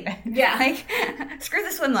doing any of it. Yeah. Like, screw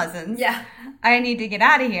the swim lessons. Yeah. I need to get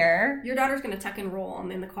out of here. Your daughter's going to tuck and roll. I'm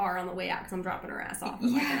in the car on the way out because I'm dropping her ass off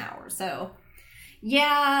in like an hour. So,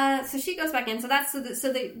 yeah. So she goes back in. So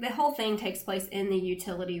the whole thing takes place in the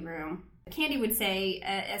utility room. Candy would say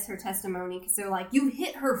as her testimony, because they're like, you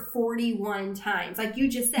hit her 41 times. Like you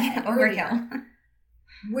just said earlier.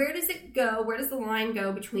 Where does it go? Where does the line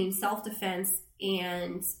go between self-defense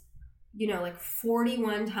and... like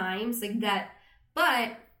 41 times, like that.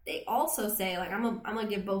 But they also say, like, I'm gonna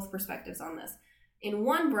give both perspectives on this. In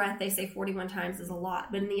one breath, they say 41 times is a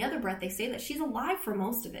lot, but in the other breath, they say that she's alive for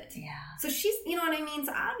most of it. Yeah. So she's, you know what I mean?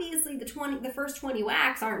 So obviously, the first 20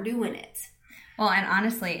 whacks aren't doing it. Well, and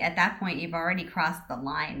honestly, at that point, you've already crossed the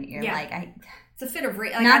line. You're like, it's a fit of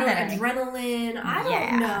rage. Like, adrenaline. I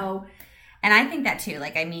don't know. And I think that too,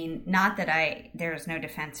 like, I mean, not that there's no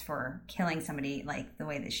defense for killing somebody like the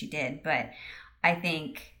way that she did, but I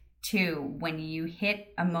think too, when you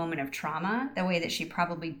hit a moment of trauma, the way that she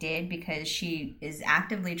probably did, because she is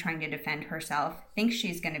actively trying to defend herself, thinks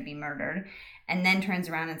she's going to be murdered, and then turns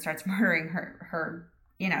around and starts murdering her,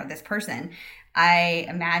 this person. I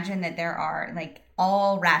imagine that there are, like,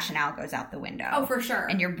 all rationale goes out the window. Oh, for sure.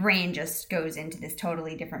 And your brain just goes into this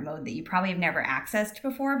totally different mode that you probably have never accessed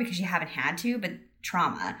before because you haven't had to, but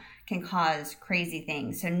trauma can cause crazy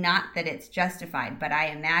things. So not that it's justified, but I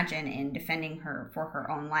imagine in defending her for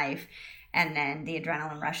her own life and then the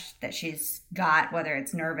adrenaline rush that she's got, whether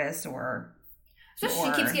it's nervous or she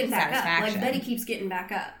keeps getting back up. Like, Betty keeps getting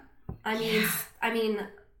back up. I mean,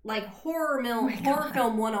 like horror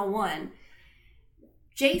film 101.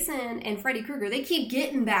 Jason and Freddy Krueger, they keep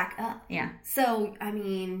getting back up. Yeah. So, I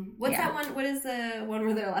mean, what's that one? What is the one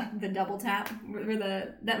where they're like the double tap? Where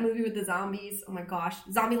that movie with the zombies? Oh my gosh.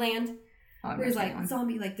 Zombieland? Where he's like,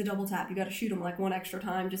 zombie, like the double tap. You got to shoot him like one extra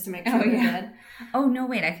time just to make sure they're dead. Oh, no,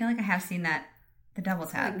 wait. I feel like I have seen that The double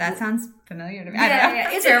tap. That sounds familiar to me. Yeah, I don't know.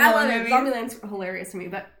 yeah. It's terrible I love it. movie. Zombieland's hilarious to me,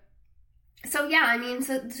 but so yeah, I mean,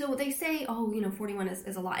 so they say, 41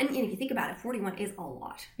 is a lot, and if you think about it, 41 is a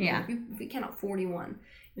lot. Yeah. If you count 41,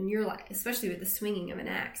 and you're like, especially with the swinging of an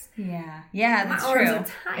axe. Yeah, that's arms true. are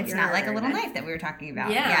tired. It's not like a little knife that we were talking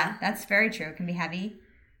about. Yeah, that's very true. It can be heavy.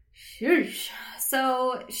 Sheesh.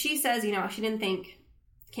 So she says, she didn't think.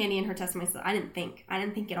 Candy in her testimony said, I didn't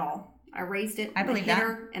think at all. I raised it. I believe hit that.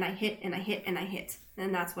 her, and I hit, and I hit, and I hit,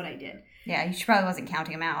 and that's what I did. Yeah, she probably wasn't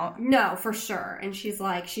counting them out. No, for sure. And she's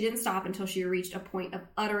like, she didn't stop until she reached a point of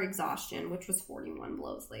utter exhaustion, which was 41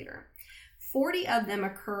 blows later. 40 of them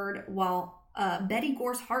occurred while Betty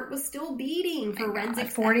Gore's heart was still beating. Forensic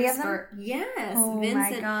 40 expert. of them? Yes. Oh,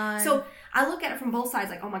 Vincent. my God. So I look at it from both sides,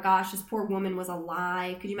 like, oh my gosh, this poor woman was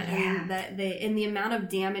alive. Could you imagine the amount of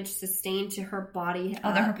damage sustained to her body?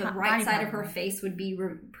 The right side of her face would be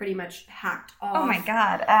pretty much hacked off. Oh my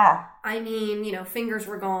God. Ah. I mean, fingers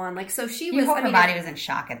were gone. Like, so she was. You hope her body was in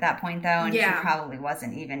shock at that point, though, and she Yeah. probably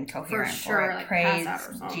wasn't even coherent For sure, it. like, Praise pass out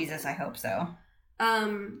or something. Jesus, I hope so.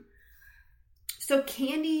 So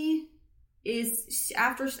Candy is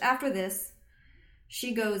after this,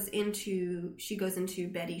 she goes into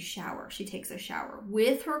Betty's shower. She takes a shower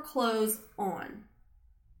with her clothes on.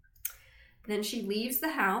 Then she leaves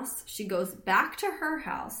the house. She goes back to her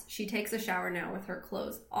house. She takes a shower now with her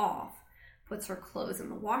clothes off. Puts her clothes in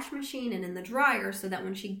the wash machine and in the dryer so that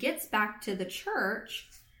when she gets back to the church,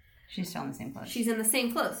 she's still in the same clothes. She's in the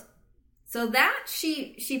same clothes. So that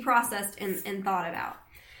she processed and thought about.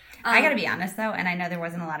 I gotta be honest though, and I know there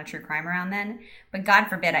wasn't a lot of true crime around then, but God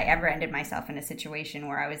forbid I ever ended myself in a situation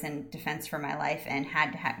where I was in defense for my life and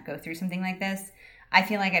had to go through something like this. I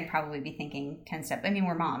feel like I'd probably be thinking 10 steps. I mean,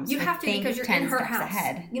 we're moms. You have to, because you're in her house.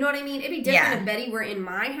 Ahead. You know what I mean? It'd be different if Betty were in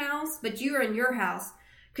my house, but you are in your house.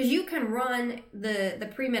 Because you can run the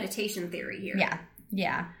premeditation theory here.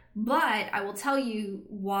 Yeah. But I will tell you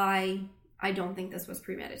why I don't think this was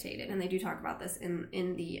premeditated, and they do talk about this in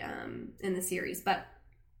the series. But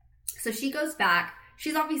so she goes back.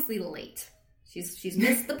 She's obviously late. She's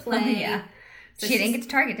missed the play. Yeah. So she didn't get to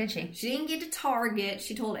Target, did she? She didn't get to Target.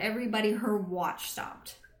 She told everybody her watch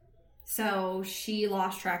stopped. So she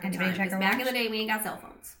lost track of time. Because back in the day, we ain't got cell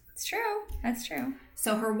phones. It's true. That's true.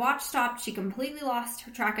 So her watch stopped. She completely lost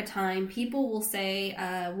her track of time. People will say,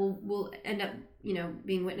 will end up,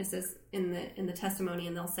 being witnesses in the testimony,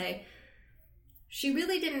 and they'll say, she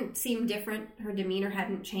really didn't seem different. Her demeanor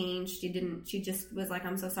hadn't changed. She just was like,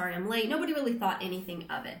 I'm so sorry I'm late. Nobody really thought anything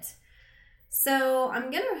of it. So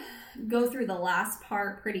I'm going to go through the last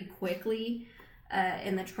part pretty quickly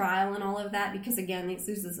in the trial and all of that, because again, this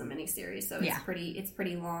is a miniseries, so it's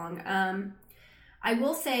pretty long. I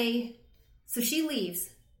will say, so she leaves.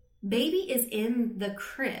 Baby is in the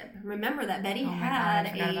crib. Remember that Betty had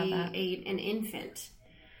an infant.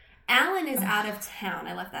 Alan is out of town.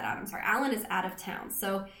 I left that out. I'm sorry. Alan is out of town.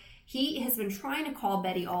 So he has been trying to call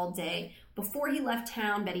Betty all day. Before he left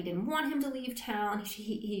town, Betty didn't want him to leave town.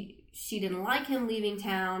 She didn't like him leaving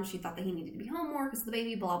town. She thought that he needed to be home more because of the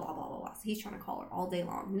baby, blah, blah, blah, blah, blah. So he's trying to call her all day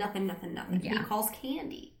long. Nothing. Yeah. He calls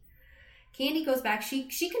Candy. Candy goes back. She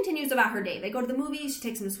continues about her day. They go to the movies. She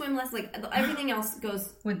takes him to swim lessons. Like, everything else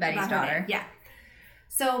goes with Betty's daughter. Yeah.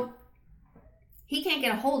 So he can't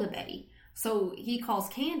get a hold of Betty. So he calls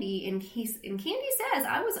Candy, and Candy says,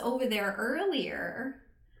 I was over there earlier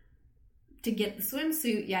to get the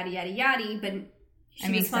swimsuit, yada, yada, yada, but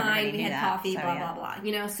she was fine. We had coffee, blah, blah,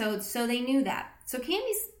 blah. So they knew that. So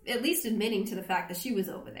Candy's at least admitting to the fact that she was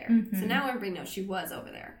over there. Mm-hmm. So now everybody knows she was over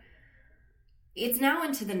there. It's now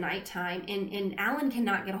into the nighttime, and Alan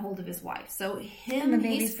cannot get a hold of his wife. So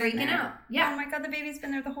he's freaking out. Yeah. Oh my God, the baby's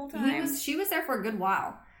been there the whole time. She was there for a good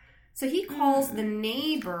while. So he calls the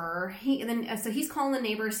neighbor. So he's calling the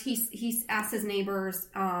neighbors. He asks his neighbors,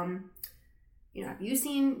 have you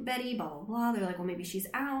seen Betty? Blah, blah, blah. They're like, well, maybe she's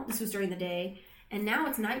out. This was during the day. And now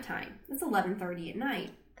it's nighttime. It's 11:30 at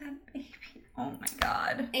night. That baby. Oh my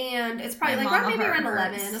God. And it's probably maybe around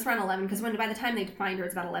 11. It's around 11 because by the time they find her,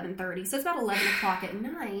 it's about 11:30. So it's about 11 o'clock at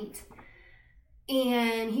night.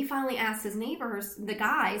 And he finally asks his neighbors, the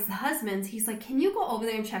guys, the husbands, he's like, can you go over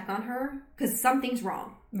there and check on her? Because something's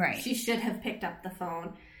wrong. Right. She should have picked up the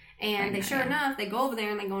phone. And enough, they go over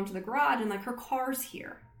there and they go into the garage and her car's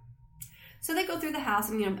here. So they go through the house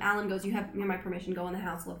and, Alan goes, you have my permission, go in the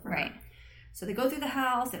house, look for her. So they go through the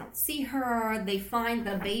house, they don't see her, they find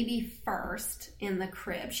the baby first in the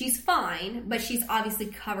crib. She's fine, but she's obviously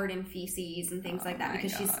covered in feces and things like that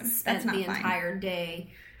because she's spent the entire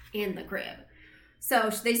day in the crib.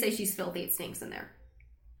 So they say she's filthy, it stinks in there.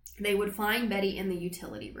 They would find Betty in the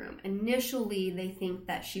utility room. Initially, they think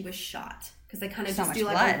that she was shot because they kind of So just much do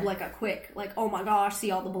blood. like a quick, like, oh my gosh,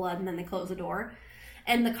 see all the blood, and then they close the door.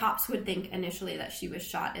 And the cops would think initially that she was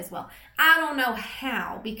shot as well. I don't know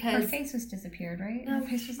how, because... Her face was disappeared, right? Her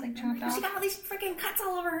face was, like, chopped off. She got all these freaking cuts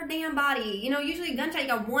all over her damn body. You know, usually a gunshot, you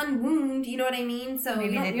got one wound, you know what I mean? So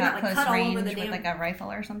maybe they you're thought not, close cut all range over the with, damn... like, a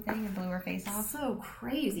rifle or something and blew her face off. So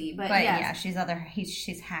crazy, but yeah, she's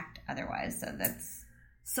hacked otherwise, so that's...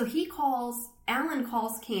 So Alan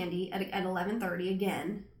calls Candy at 11:30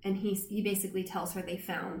 again, and he basically tells her they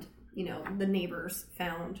found, you know, the neighbors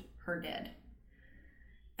found her dead.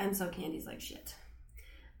 And so Candy's like, shit.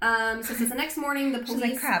 So it says the next morning, the police... She's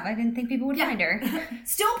like, crap, I didn't think people would find her.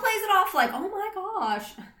 Still plays it off like, oh my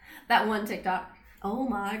gosh. That one TikTok, oh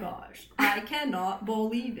my gosh, I cannot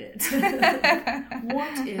believe it.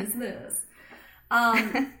 What is this?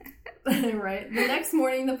 Right. The next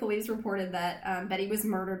morning, the police reported that Betty was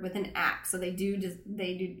murdered with an axe. So they do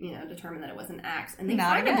determine that it was an axe, and they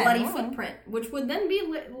find a bloody footprint, which would then be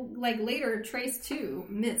later traced to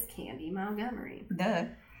Miss Candy Montgomery. Duh.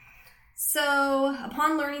 So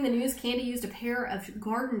upon learning the news, Candy used a pair of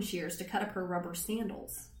garden shears to cut up her rubber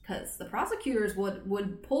sandals, because the prosecutors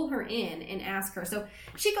would pull her in and ask her. So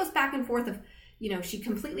she goes back and forth of, you know, she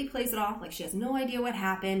completely plays it off like she has no idea what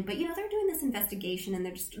happened. But, you know, they're doing this investigation, and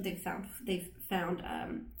they've found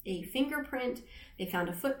a fingerprint. They found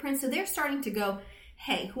a footprint. So they're starting to go,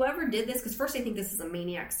 hey, whoever did this, because first they think this is a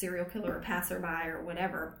maniac, serial killer, or passerby, or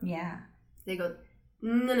whatever. Yeah. They go,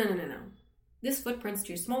 no. This footprint's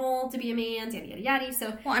too small to be a man's, yada, yada, yada.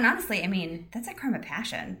 So, well, and honestly, I mean, that's a crime of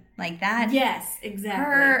passion. Like that. Yes,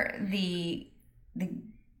 exactly.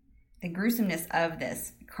 The gruesomeness of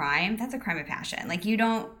this crime, that's a crime of passion. Like, you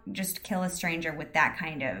don't just kill a stranger with that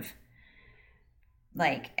kind of,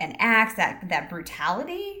 like, an axe, that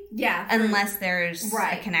brutality. Yeah. Unless there's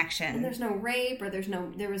a connection. And there's no rape, or there was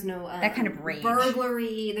no that kind of rage.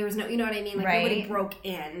 Burglary. There was no, you know what I mean? Like, nobody broke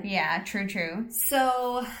in. Yeah, true.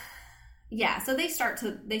 So, yeah, so they start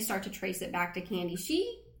to trace it back to Candy.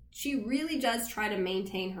 She really does try to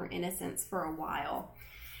maintain her innocence for a while.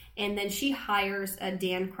 And then she hires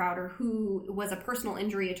Dan Crowder, who was a personal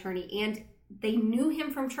injury attorney, and they knew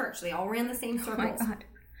him from church. They all ran the same circles. Oh my God.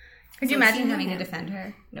 Could you imagine having to defend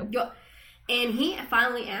her? Nope. And he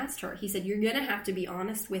finally asked her, he said, you're going to have to be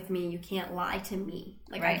honest with me. You can't lie to me.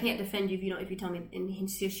 Like, I can't defend you if you tell me. And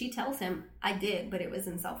so she tells him, I did, but it was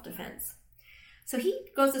in self-defense. So he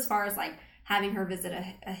goes as far as, like, having her visit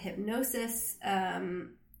a hypnosis,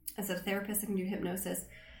 as a therapist that can do hypnosis,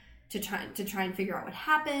 to try and figure out what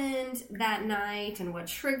happened that night and what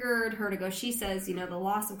triggered her to go. She says, you know, the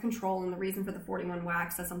loss of control and the reason for the 41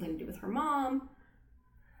 whacks has something to do with her mom.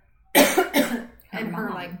 And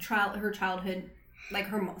her childhood, like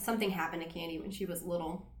something happened to Candy when she was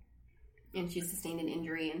little, and she sustained an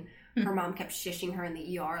injury, and her mom kept shushing her in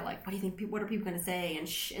the ER, like, what do you think? What are people going to say?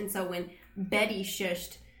 And so when Betty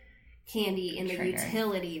shushed Candy in the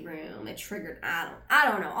utility room, it triggered. I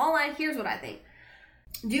don't know. Here's what I think.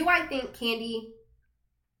 Do I think Candy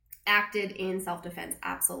acted in self-defense?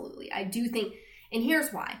 Absolutely. I do think, and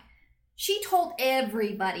here's why. She told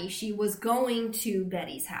everybody she was going to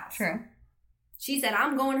Betty's house. True. She said,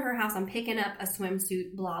 I'm going to her house, I'm picking up a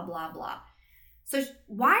swimsuit, blah, blah, blah. So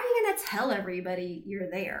why are you going to tell everybody you're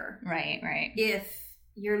there? Right. If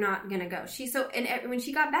you're not going to go. And when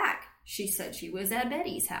she got back, she said she was at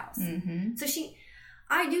Betty's house. Mm-hmm. So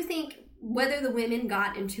I do think whether the women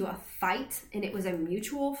got into a fight and it was a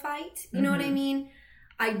mutual fight, you know what I mean?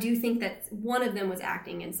 I do think that one of them was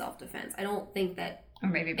acting in self-defense. I don't think that... Or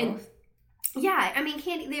maybe both. Yeah, I mean,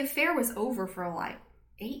 Candy, the affair was over for like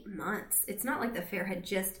 8 months. It's not like the affair had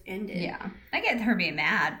just ended. Yeah. I get her being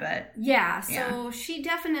mad, but... Yeah, so she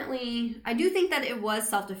definitely... I do think that it was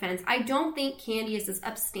self-defense. I don't think Candy is this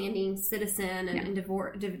upstanding citizen and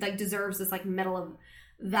deserves this like Medal of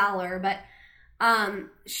Valor, but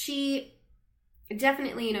she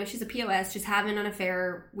definitely, you know, she's a POS. She's having an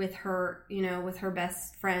affair with her, you know, with her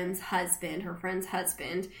best friend's husband, her friend's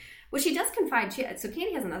husband. Well, she does confide. So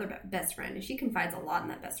Candy has another best friend, and she confides a lot in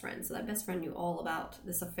that best friend. So that best friend knew all about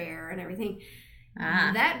this affair and everything.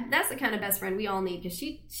 That's the kind of best friend we all need, because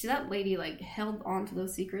she that lady like held on to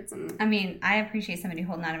those secrets. And I mean, I appreciate somebody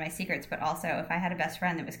holding on to my secrets, but also if I had a best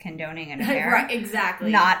friend that was condoning an affair, right,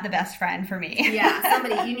 exactly, not the best friend for me. Yeah,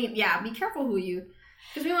 somebody you need. Yeah, be careful who you,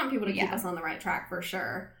 because we want people to keep us on the right track for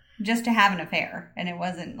sure. Just to have an affair, and it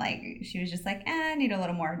wasn't like she was just like, I need a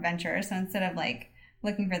little more adventure. So instead of like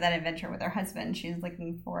looking for that adventure with her husband, she's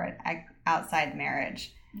looking for it outside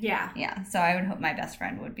marriage. Yeah. So I would hope my best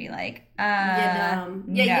friend would be like, no. I'm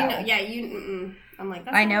like,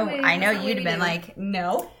 that's I know you'd have been like,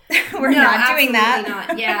 no, we're not doing that.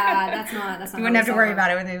 Not. Yeah, that's not. You wouldn't have to worry about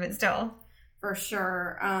it with me, but still. For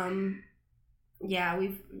sure. Yeah,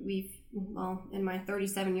 we've well, in my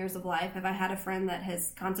 37 years of life, have I had a friend that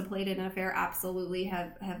has contemplated an affair? Absolutely.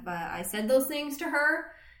 Have I said those things to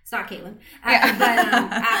her? It's not Caitlin. But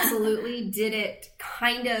absolutely. Did it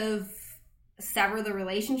kind of sever the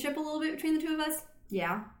relationship a little bit between the two of us?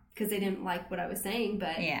 Yeah, because they didn't like what I was saying,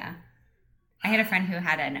 but... Yeah. I had a friend who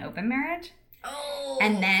had an open marriage. Oh.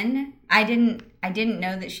 And then I didn't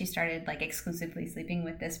know that she started like exclusively sleeping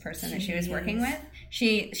with this person that she was working with.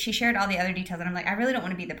 She shared all the other details, and I'm like, I really don't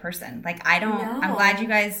want to be the person. Like, I don't. No. I'm glad you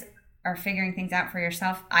guys are figuring things out for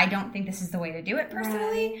yourself. I don't think this is the way to do it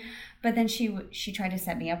personally. Right. But then she tried to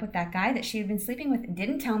set me up with that guy that she had been sleeping with.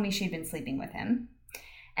 Didn't tell me she'd been sleeping with him.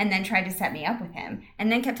 And then tried to set me up with him. And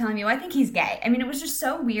then kept telling me, well, I think he's gay. I mean, it was just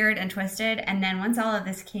so weird and twisted. And then once all of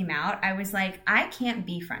this came out, I was like, I can't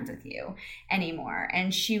be friends with you anymore.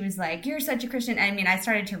 And she was like, you're such a Christian. I mean, I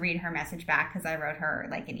started to read her message back because I wrote her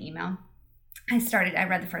like an email. I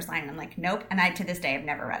read the first line and I'm like, nope. And to this day, I've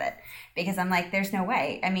never read it because I'm like, there's no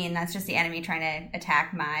way. I mean, that's just the enemy trying to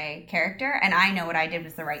attack my character. And I know what I did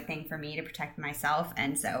was the right thing for me to protect myself.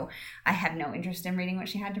 And so I have no interest in reading what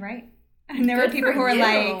she had to write. And there were people who were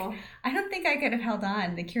like, I don't think I could have held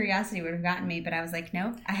on. The curiosity would have gotten me. But I was like,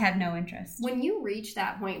 nope, I have no interest. When you reach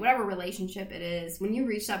that point, whatever relationship it is, when you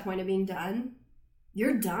reach that point of being done,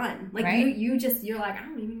 you're done. Like, right? you're like, I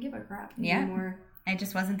don't even give a crap anymore. It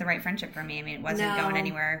just wasn't the right friendship for me. I mean, it wasn't going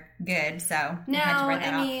anywhere good. So I had to write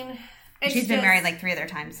that off. She's been married like 3 other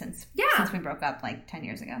times since we broke up like 10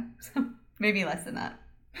 years ago. So maybe less than that.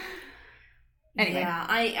 Anyway. Yeah,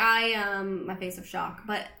 I my face of shock,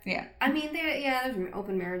 but yeah, I mean, there's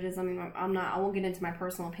open marriages. I mean, I won't get into my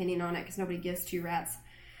personal opinion on it because nobody gives 2 rats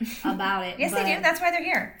about it. Yes, they do. That's why they're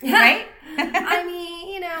here, right? I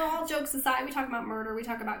mean, all jokes aside, we talk about murder, we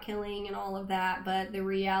talk about killing, and all of that. But the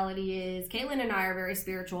reality is, Caitlin and I are very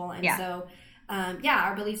spiritual, and so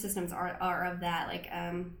our belief systems are of that. Like,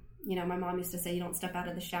 my mom used to say, you don't step out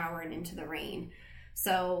of the shower and into the rain.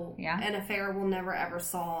 So an affair will never ever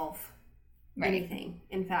solve anything.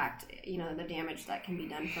 In fact, the damage that can be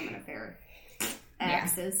done from an affair.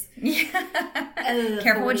 Exes. Yeah.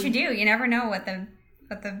 Careful what you do. You never know what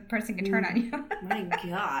the person can turn on you. My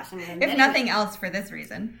gosh. I mean, if nothing else for this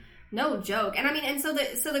reason. No joke. And I mean, and so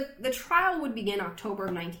the trial would begin October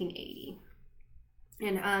of 1980.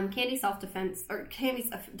 And Candy's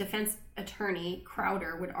defense attorney,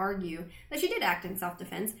 Crowder, would argue that she did act in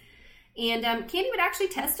self-defense. And Candy would actually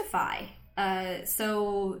testify.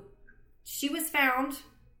 So she was found,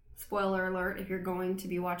 spoiler alert if you're going to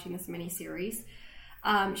be watching this miniseries,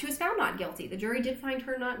 she was found not guilty. The jury did find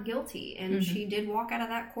her not guilty, and she did walk out of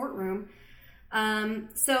that courtroom.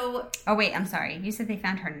 Oh, wait, I'm sorry. You said they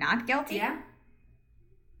found her not guilty? Yeah.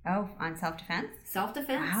 Oh, on self-defense?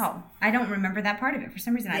 Self-defense. Wow. I don't remember that part of it. For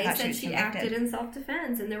some reason, I thought she was convicted. They said she acted in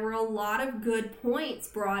self-defense, and there were a lot of good points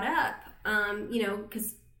brought up,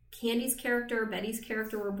 because Candy's character, Betty's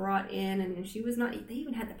character were brought in, and she was not. They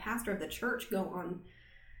even had the pastor of the church go on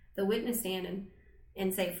the witness stand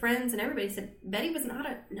and say friends, and everybody said Betty was not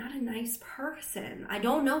a nice person. I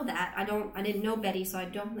don't know that. I didn't know Betty, so I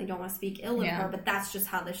definitely don't want to speak ill of her. But that's just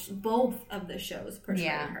how both of the shows portrayed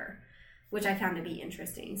her, which I found to be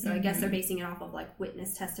interesting. So I guess they're basing it off of like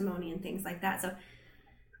witness testimony and things like that. So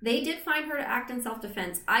they did find her to act in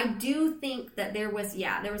self-defense. I do think that there was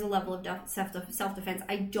a level of self-defense.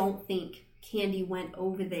 I don't think Candy went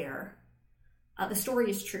over there. The story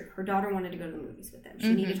is true. Her daughter wanted to go to the movies with them.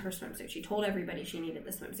 She needed her swimsuit. She told everybody she needed the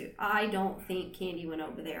swimsuit. I don't think Candy went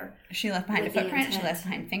over there. She left behind a footprint. She left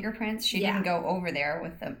behind fingerprints. She didn't go over there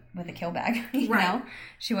with a kill bag. You know?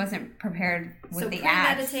 She wasn't prepared with the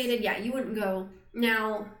axe. Premeditated, you wouldn't go.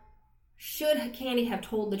 Now, should Candy have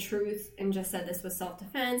told the truth and just said this was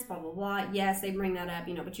self-defense, blah, blah, blah? Yes, they bring that up,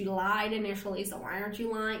 but you lied initially, so why aren't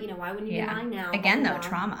you lying? Why wouldn't you be lying now? Again, though,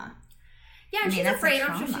 trauma. Yeah, she's afraid.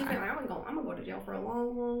 I'm sure she's like, I'm gonna go to jail for a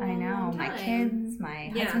long time. I know. My kids,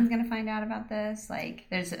 my husband's gonna find out about this. Like,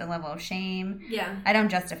 there's a level of shame. Yeah. I don't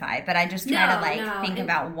justify it, but I just try to think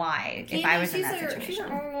about why Candy, if I was in that situation. She's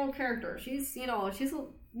her own little character. She's she's a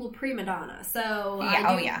little prima donna. So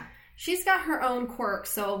she's got her own quirks.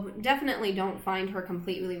 So definitely don't find her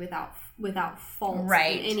completely without fault.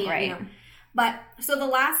 Right. But so the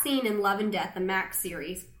last scene in Love and Death, the Max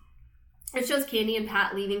series. It shows Candy and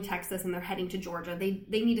Pat leaving Texas and they're heading to Georgia. They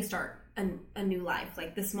need to start a new life.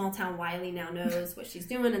 Like, the small town Wiley now knows what she's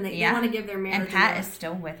doing, and they want to give their marriage. And Pat is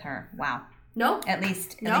still with her. Wow. Nope. At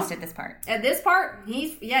least at this part. At this part,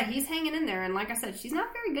 he's hanging in there. And like I said, she's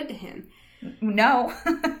not very good to him. No.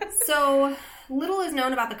 So little is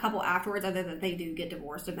known about the couple afterwards, other than they do get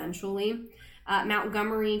divorced eventually.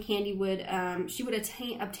 Montgomery, Candy would she would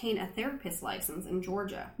obtain a therapist license in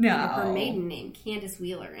Georgia. No. Her maiden name, Candace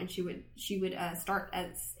Wheeler, and she would start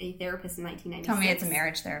as a therapist in 1996. Tell me it's a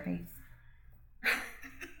marriage therapy.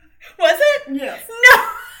 Was it? Yes.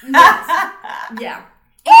 No. Yes. Yeah.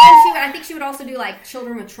 And I think she would also do like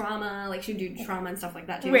children with trauma, like she would do trauma and stuff like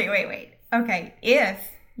that too. Wait. Okay, if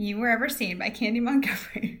you were ever seen by Candy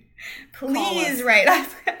Montgomery, please write us.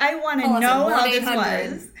 I want to know how this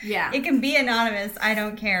was. Yeah. It can be anonymous. I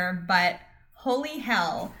don't care. But holy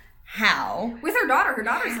hell, how? With her daughter. Her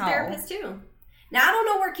daughter's a therapist too. Now, I don't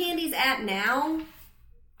know where Candy's at now.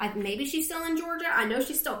 Maybe she's still in Georgia. I know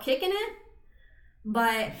she's still kicking it.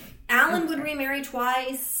 But Alan would remarry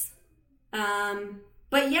twice.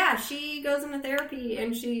 But yeah, she goes into therapy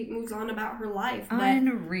and she moves on about her life. But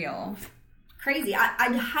unreal. Crazy.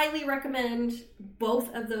 I'd highly recommend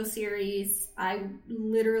both of those series. I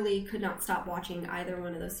literally could not stop watching either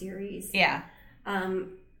one of those series. Yeah.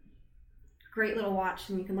 Great little watch,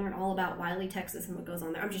 and you can learn all about Wiley, Texas, and what goes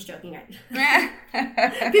on there. I'm just joking.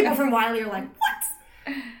 People from Wiley are like,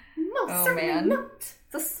 what? Most certainly not.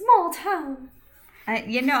 It's a small town.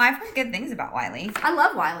 I've heard good things about Wiley. I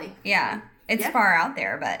love Wiley. Yeah. It's far out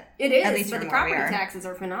there, but it is. At least but the property taxes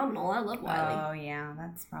are phenomenal. I love Wiley. Oh yeah,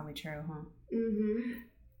 that's probably true, huh? Mm-hmm.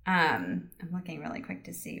 I'm looking really quick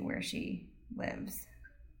to see where she lives.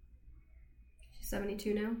 She's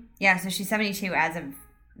 72 now. Yeah, so she's 72 as of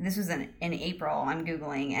this was in April. I'm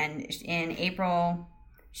googling, and in April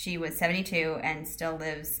she was 72 and still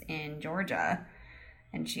lives in Georgia,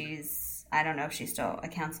 and I don't know if she's still a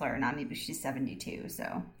counselor or not. Maybe she's 72.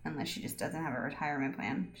 So unless she just doesn't have a retirement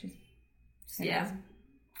plan, she's. Yeah.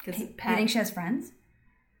 Do you think she has friends?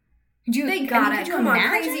 They gotta. Come on,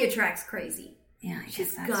 crazy attracts crazy. Yeah, I guess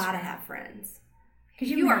she's that's gotta true. have friends.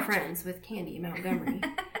 You are friends with Candy Montgomery.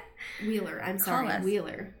 Wheeler. I'm sorry,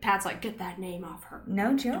 Wheeler. Pat's like, get that name off her.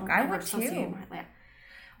 No joke. I would too.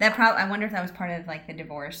 I wonder if that was part of like the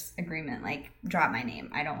divorce agreement. Like, drop my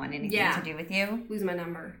name. I don't want anything to do with you. Lose my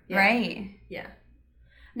number. Yeah. Right. Yeah.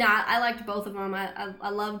 No, I liked both of them. I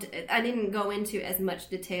loved it. I didn't go into as much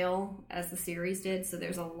detail as the series did, so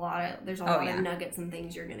there's a lot of nuggets and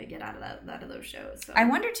things you're going to get out of those shows. So. I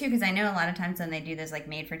wonder too, because I know a lot of times when they do those like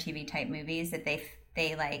made for TV type movies that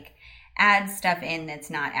they like add stuff in that's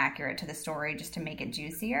not accurate to the story just to make it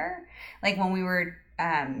juicier. Like when we were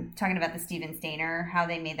talking about the Steven Stainer, how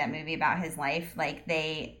they made that movie about his life, like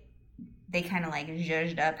they kind of like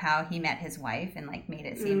zhuzhed up how he met his wife and like made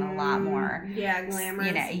it seem a lot more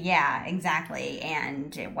glamorous. Yeah, exactly.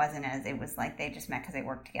 And it was like they just met because they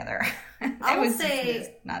worked together. I would say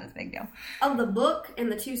just not as big deal. Of the book and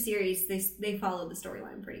the two series, they followed the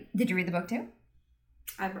storyline pretty. Did you read the book too?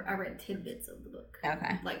 I read tidbits of the book.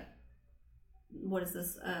 Okay. Like, what is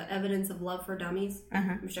this? Evidence of Love for Dummies.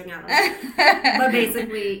 Uh-huh. I'm checking out. But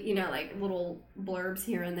basically, like little blurbs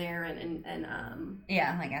here and there, and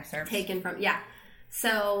like excerpts taken from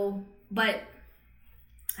So, but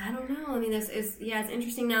I don't know. I mean, it's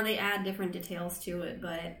interesting now they add different details to it,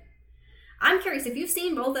 but I'm curious if you've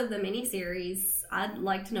seen both of the miniseries. I'd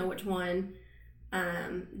like to know which one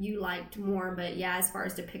you liked more. But yeah, as far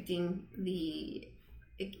as depicting the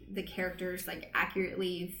characters like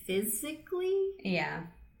accurately physically,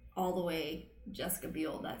 all the way Jessica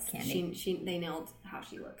Biel, that's Candy. They nailed how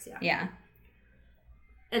she looks. Yeah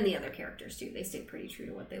And the other characters too, they stayed pretty true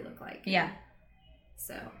to what they look like.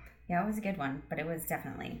 So it was a good one, but it was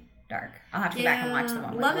definitely dark. I'll have to go back and watch the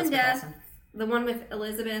one with Love Elizabeth and Death Olsen. The one with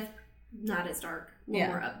Elizabeth, not as dark, a little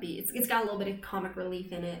more upbeat. It's got a little bit of comic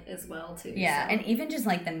relief in it as well too. And even just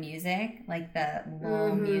like the music, like the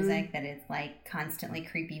lull music that is like constantly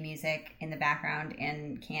creepy music in the background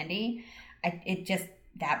in Candy,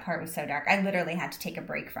 that part was so dark. I literally had to take a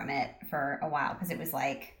break from it for a while because it was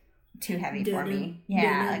like too heavy for me.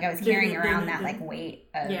 Like I was carrying around that like weight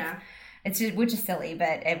of it's just, which is silly,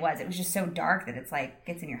 but it was just so dark that it's like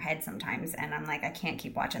gets in your head sometimes, and I'm like, I can't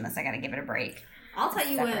keep watching this. I got to give it a break. I'll tell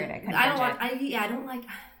you what, I don't like,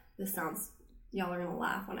 this sounds, y'all are gonna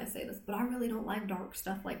laugh when I say this, but I really don't like dark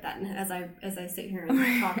stuff like that. And as I sit here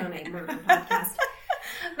and talk on a murder podcast,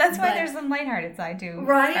 that's why there's some lighthearted side too,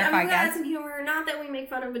 right? I mean, that's some humor. Not that we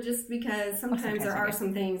make fun of it, just because sometimes there are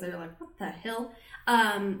some things that are like, what the hell?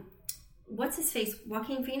 What's his face?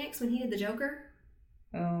 Joaquin Phoenix when he did the Joker.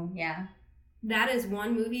 Oh yeah, that is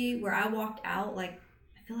one movie where I walked out like,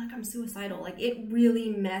 I feel like I'm suicidal. Like, it really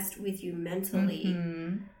messed with you mentally.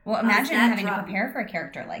 Mm-hmm. Well, imagine having to prepare for a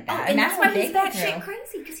character like that. And that's why he's batshit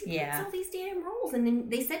crazy, because he gets all these damn roles. And then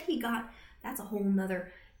they said that's a whole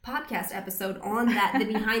nother podcast episode on that, the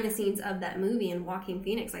behind the scenes of that movie and Joaquin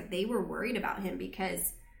Phoenix. Like, they were worried about him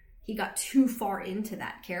because he got too far into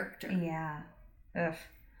that character. Yeah. Ugh.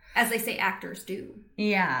 As they say actors do.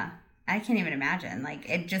 Yeah. I can't even imagine.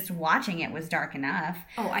 Just watching it was dark enough.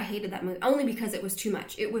 Oh, I hated that movie. Only because it was too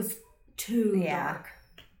much. It was too dark.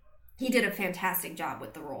 He did a fantastic job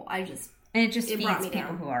with the role. And it just feeds people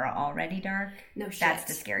down. Who are already dark. No shit. That's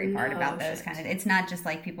the scary part about those kind of... It's not just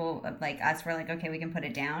like people like us. We're like, okay, we can put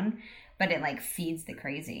it down. But it feeds the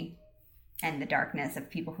crazy and the darkness of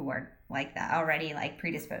people who are like that, already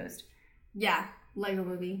predisposed. Yeah. Lego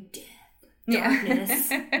movie.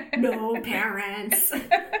 Darkness. No parents.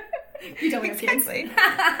 You don't have kids.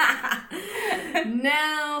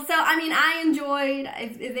 No. So, I enjoyed...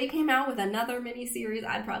 If they came out with another miniseries,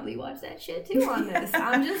 I'd probably watch that shit too on this.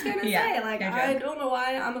 I'm just going to say, I don't know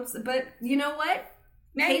why I'm upset. But you know what?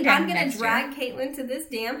 I'm going to drag Caitlin to this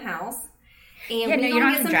damn house. And we're going to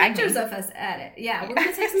get some pictures of us at it. Yeah, we're going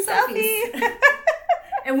to take some selfies.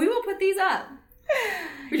 And we will put these up.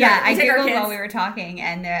 I googled while we were talking,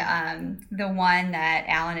 and the one that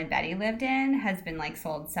Alan and Betty lived in has been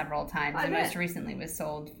sold several times. The most recently was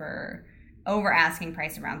sold for over asking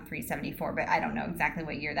price, around $374, but I don't know exactly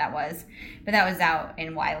what year that was. But that was out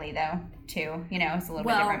in Wiley though too. It's a little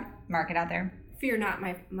bit different market out there. Fear not,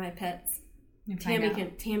 my pets.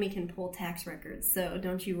 Tammy can pull tax records, so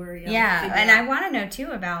don't you worry. I want to know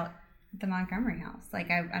too about the Montgomery house.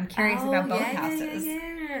 I'm curious about both houses. Yeah.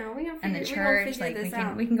 And the church.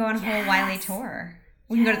 We can go on a whole Wiley tour.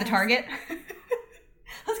 We can go to the Target.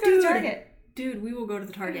 Let's go to the Target. Dude, we will go to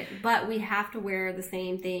the Target. But we have to wear the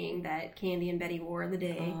same thing that Candy and Betty wore the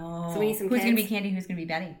day. Oh. So we need some Who's going to be Candy? Who's going to be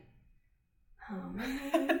Betty? Oh,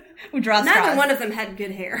 man. Who draws straws? Neither one of them had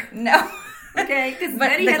good hair. No. Okay, because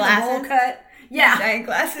Betty had the bowl cut. Yeah. Giant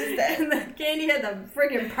glasses. And Candy had the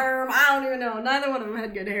freaking perm. I don't even know. Neither one of them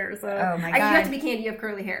had good hair. So oh my God. You have to be Candy. You have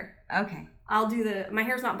curly hair. Okay. I'll do my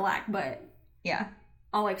hair's not black, but yeah,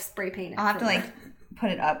 I'll spray paint it. I'll have to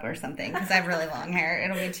put it up or something because I have really long hair.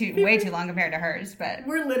 It'll be way too long compared to hers. But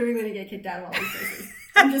we're literally going to get kicked out of all these places.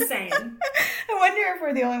 I'm just saying. I wonder if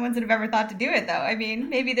we're the only ones that have ever thought to do it, though.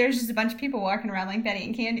 Maybe there's just a bunch of people walking around like Betty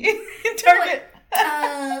and Candy in Target.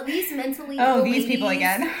 These mentally ill these people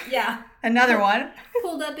again. Yeah. Another one.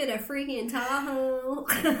 Pulled up in a freaking Tahoe.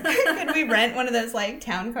 Could we rent one of those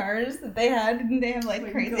town cars that they had? Didn't they have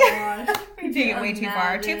crazy? Gosh. We're taking it way too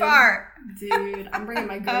far. Too far. Dude, I'm bringing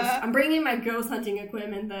my ghost. I'm bringing my ghost hunting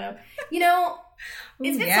equipment though.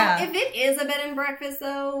 If it is a bed and breakfast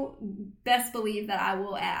though, best believe that I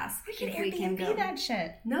will ask if we can go. That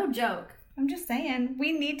shit. No joke. I'm just saying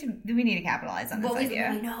we need to capitalize on this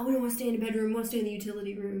idea. No, we don't want to stay in the bedroom. We want to stay in the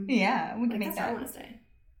utility room. Yeah, we can make that. I want to stay.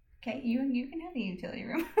 Okay, you can have the utility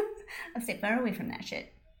room. I'll stay far away from that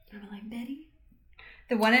shit. I'm like, Betty?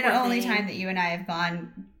 The one and only time that you and I have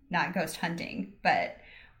gone, not ghost hunting, but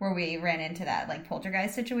where we ran into that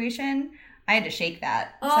poltergeist situation, I had to shake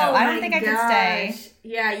that. Oh, so I don't think I could stay.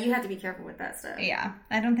 Yeah, you have to be careful with that stuff. Yeah,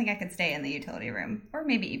 I don't think I could stay in the utility room. Or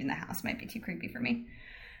maybe even the house might be too creepy for me.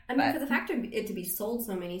 For the fact of it to be sold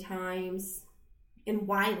so many times in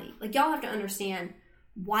Wiley, y'all have to understand,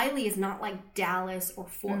 Wiley is not like Dallas or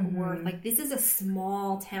Fort Worth. This is a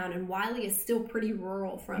small town, and Wiley is still pretty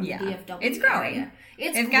rural from the DFW. It's growing. Area.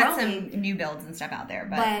 It's got some new builds and stuff out there,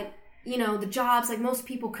 but the jobs, most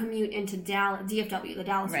people commute into DFW, the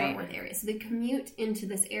Dallas-Fort Worth area. So they commute into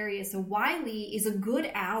this area. So Wiley is a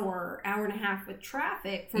good hour and a half with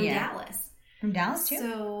traffic from Dallas. From Dallas, too?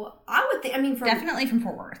 So, I would think, definitely from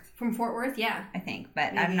Fort Worth. From Fort Worth, yeah. I think,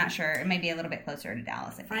 but maybe. I'm not sure. It may be a little bit closer to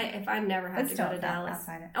Dallas, I think. If I never have to go to Dallas.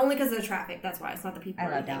 Only because of the traffic, that's why. It's not the people.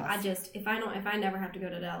 I love Dallas. If I never have to go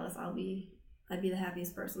to Dallas, I'd be the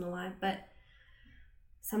happiest person alive. But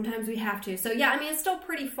sometimes we have to. So, yeah, it's still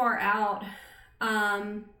pretty far out.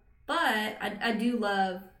 But I do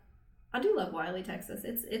love Wiley, Texas.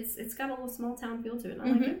 It's got a little small town feel to it, and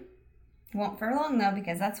I like it. Won't for long though,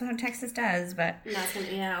 because that's what Texas does. But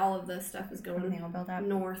all of this stuff is going build up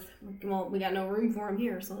north. Well, we got no room for them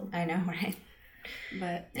here, so I know, right?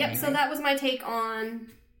 But anyway. So that was my take on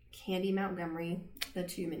Candy Montgomery, the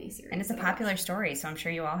 2 miniseries, and it's a popular story, so I'm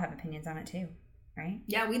sure you all have opinions on it too, right?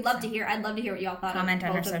 Yeah, we'd love to hear. I'd love to hear what y'all thought. Comment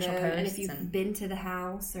on our social posts, and if you've been to the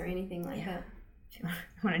house or anything like that. If you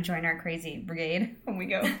want to join our crazy brigade when we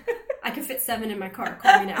go. I could fit 7 in my car.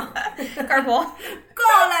 Call me now. Carpool.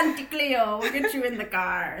 Call Auntie Cleo. We'll get you in the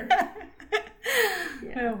car.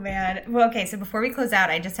 Oh, man. Well, okay, so before we close out,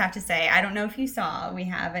 I just have to say, I don't know if you saw, we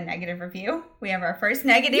have a negative review. We have our first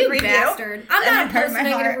negative review. You bastard. I'm not posting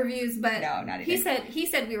negative reviews, but no, not even. He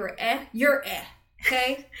said we were you're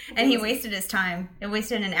okay? And he wasted his time. It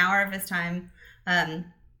wasted an hour of his time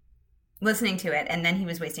listening to it, and then he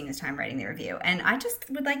was wasting his time writing the review. And I just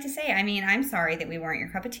would like to say, I mean, I'm sorry that we weren't your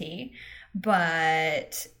cup of tea,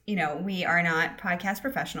 but, you know, we are not podcast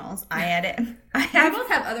professionals. I edit. We both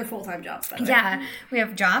have other full-time jobs, by the way. Yeah, we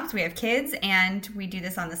have jobs, we have kids, and we do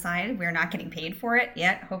this on the side. We're not getting paid for it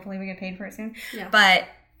yet. Hopefully we get paid for it soon. Yeah. But,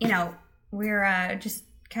 you know, we're just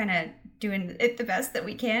kind of doing it the best that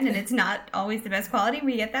we can, and it's not always the best quality.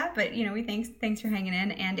 We get that, but, you know, we thanks for hanging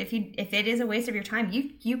in. And if it is a waste of your time,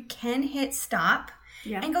 you can hit stop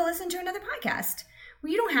and go listen to another podcast.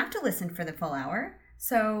 Well, you don't have to listen for the full hour.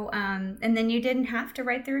 So, and then you didn't have to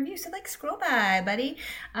write the review. So, like, scroll by, buddy.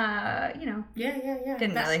 You know. Yeah.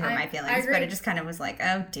 Didn't really hurt my feelings, but it just kind of was like,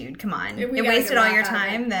 oh, dude, come on. It wasted all your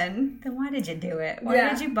time. Then why did you do it? Why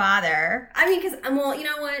did you bother? I mean, because, well, you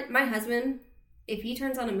know what? My husband, if he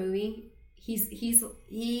turns on a movie,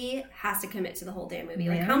 he has to commit to the whole damn movie.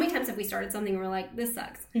 Like, how many times have we started something and we're like, this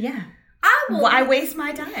sucks? Yeah. I waste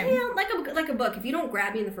my time. Yeah, like a book. If you don't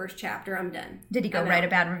grab me in the first chapter, I'm done. Did he go write a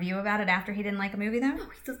bad review about it after he didn't like a movie, though?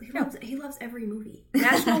 No, he loves every movie.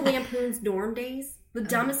 National Lampoon's Dorm Days, the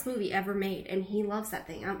dumbest movie ever made, and he loves that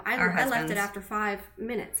thing. I left it after 5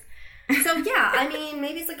 minutes. So, yeah, I mean,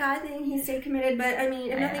 maybe it's a guy thing. He stayed committed, but, I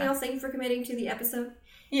mean, if nothing else, thank you for committing to the episode.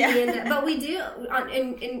 Yeah. And, but we do,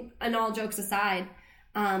 and all jokes aside,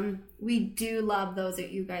 we do love those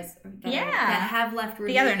that you guys that have left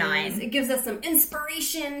reviews. The other 9. It gives us some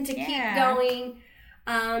inspiration to keep going.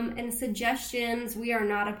 And suggestions. We are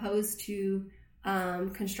not opposed to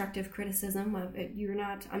constructive criticism.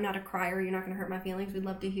 I'm not a crier. You're not going to hurt my feelings. We'd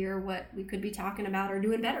love to hear what we could be talking about or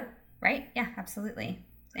doing better. Right? Yeah, absolutely.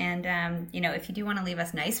 And, you know, if you do want to leave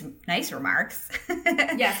us nice remarks,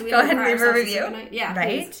 yes, go ahead and leave a review. Yeah,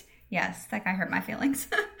 right? Please. Yes, that guy hurt my feelings.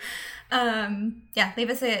 Leave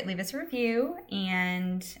us a review,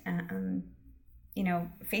 and you know,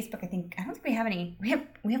 Facebook. I don't think we have any. We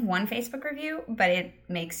have one Facebook review, but it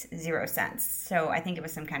makes 0 sense. So I think it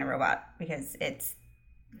was some kind of robot, because it's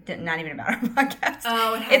not even about our podcast.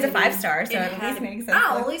 Oh, it's a 5-star, so it at least makes sense.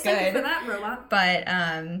 Oh, at least thank you for that, robot. But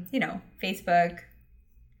you know, Facebook.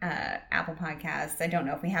 Apple Podcasts. I don't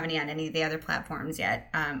know if we have any on any of the other platforms yet.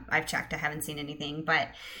 I've checked. I haven't seen anything. But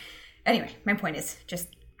anyway, my point is just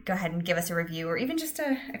go ahead and give us a review, or even just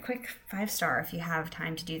a quick 5-star if you have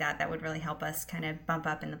time to do that. That would really help us kind of bump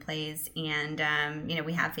up in the plays. And, you know,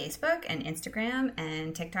 we have Facebook and Instagram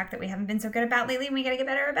and TikTok that we haven't been so good about lately, and we got to get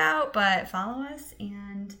better about. But follow us,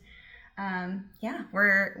 and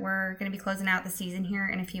we're going to be closing out the season here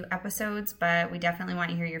in a few episodes, but we definitely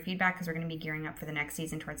want to hear your feedback, because we're going to be gearing up for the next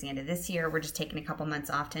season towards the end of this year. We're just taking a couple months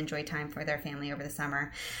off to enjoy time with our family over the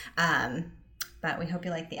summer. But we hope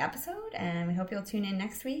you like the episode, and we hope you'll tune in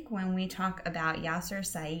next week when we talk about Yasser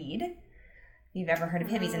Saeed. If you've ever heard of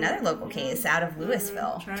him, he's another local case out of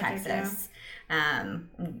Louisville, Texas,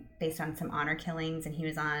 based on some honor killings, and he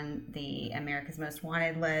was on the America's Most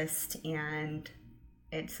Wanted list, and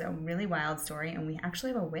it's a really wild story, and we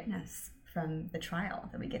actually have a witness from the trial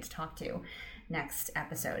that we get to talk to next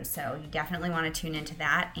episode. So you definitely want to tune into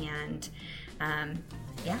that, and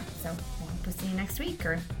so we'll see you next week,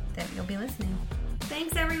 or that you'll be listening.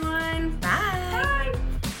 Thanks, everyone. Bye.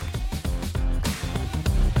 Bye.